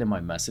I said in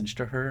my message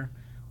to her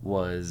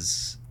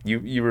was,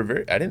 You were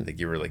very... I didn't think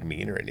you were, like,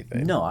 mean or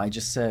anything. no, I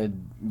just said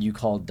you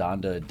called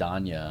Donda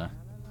Danya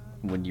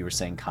when you were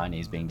saying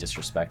Kanye's being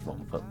disrespectful,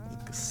 and put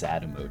like a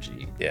sad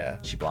emoji. Yeah.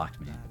 She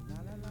blocked me.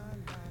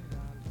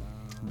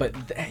 But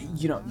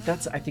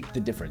that's I think the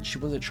difference. She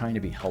wasn't trying to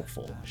be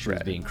helpful. She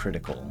was being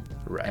critical,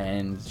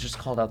 and just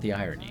called out the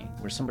irony.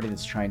 Where somebody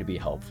that's trying to be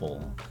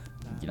helpful,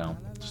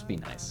 just be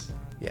nice.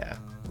 Yeah,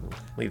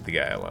 leave the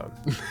guy alone.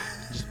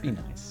 Just be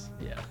nice.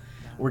 Yeah,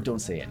 or don't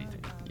say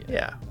anything.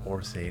 Yeah,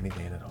 or say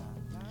anything at all.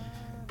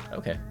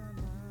 Okay.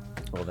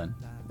 Well then.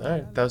 All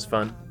right, that was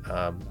fun.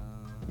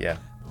 Yeah,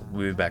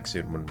 we'll be back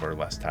soon when we're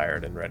less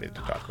tired and ready to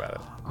talk about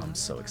it. I'm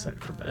so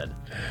excited for bed.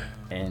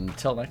 And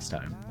until next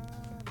time,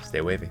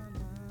 stay wavy.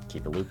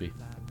 Keep it loopy.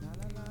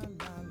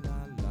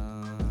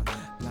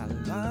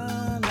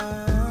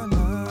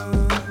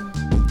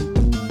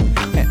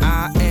 And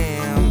I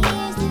am.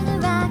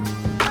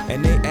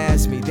 And they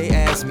ask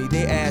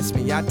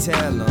me, I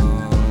tell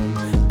them.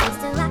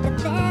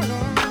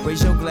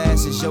 Raise your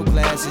glasses to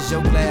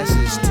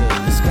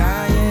the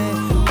sky. Yeah.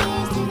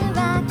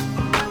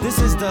 This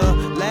is the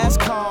last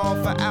call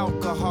for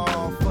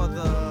alcohol for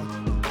the.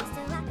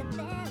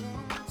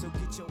 So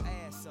get your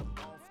ass up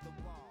off the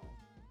wall.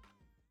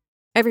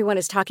 Everyone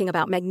is talking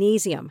about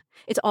magnesium.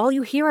 It's all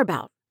you hear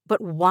about. But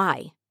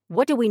why?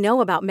 What do we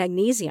know about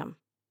magnesium?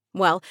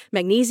 Well,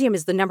 magnesium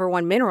is the number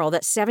one mineral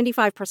that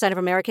 75% of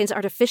Americans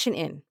are deficient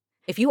in.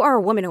 If you are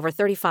a woman over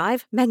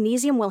 35,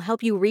 magnesium will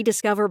help you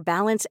rediscover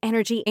balance,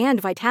 energy, and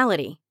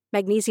vitality.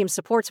 Magnesium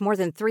supports more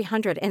than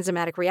 300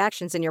 enzymatic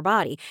reactions in your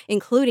body,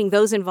 including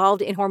those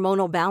involved in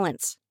hormonal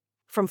balance.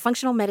 From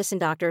functional medicine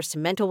doctors to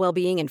mental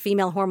well-being and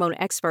female hormone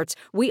experts,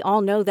 we all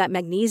know that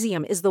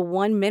magnesium is the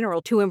one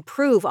mineral to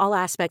improve all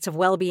aspects of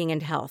well-being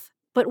and health.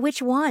 But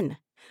which one?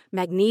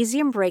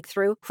 Magnesium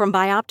Breakthrough from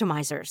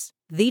Bioptimizers,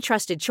 the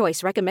trusted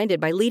choice recommended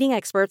by leading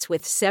experts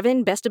with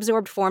 7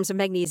 best-absorbed forms of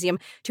magnesium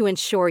to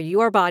ensure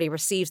your body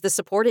receives the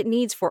support it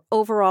needs for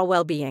overall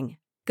well-being.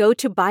 Go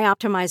to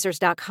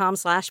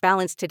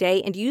bioptimizers.com/balance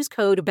today and use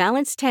code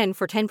BALANCE10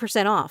 for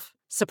 10% off.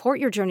 Support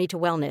your journey to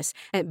wellness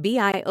at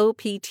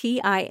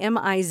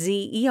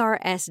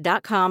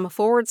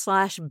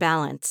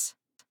bioptimizers.com/balance.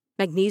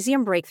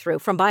 Magnesium Breakthrough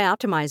from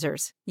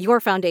Bioptimizers, your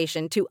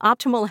foundation to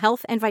optimal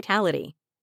health and vitality.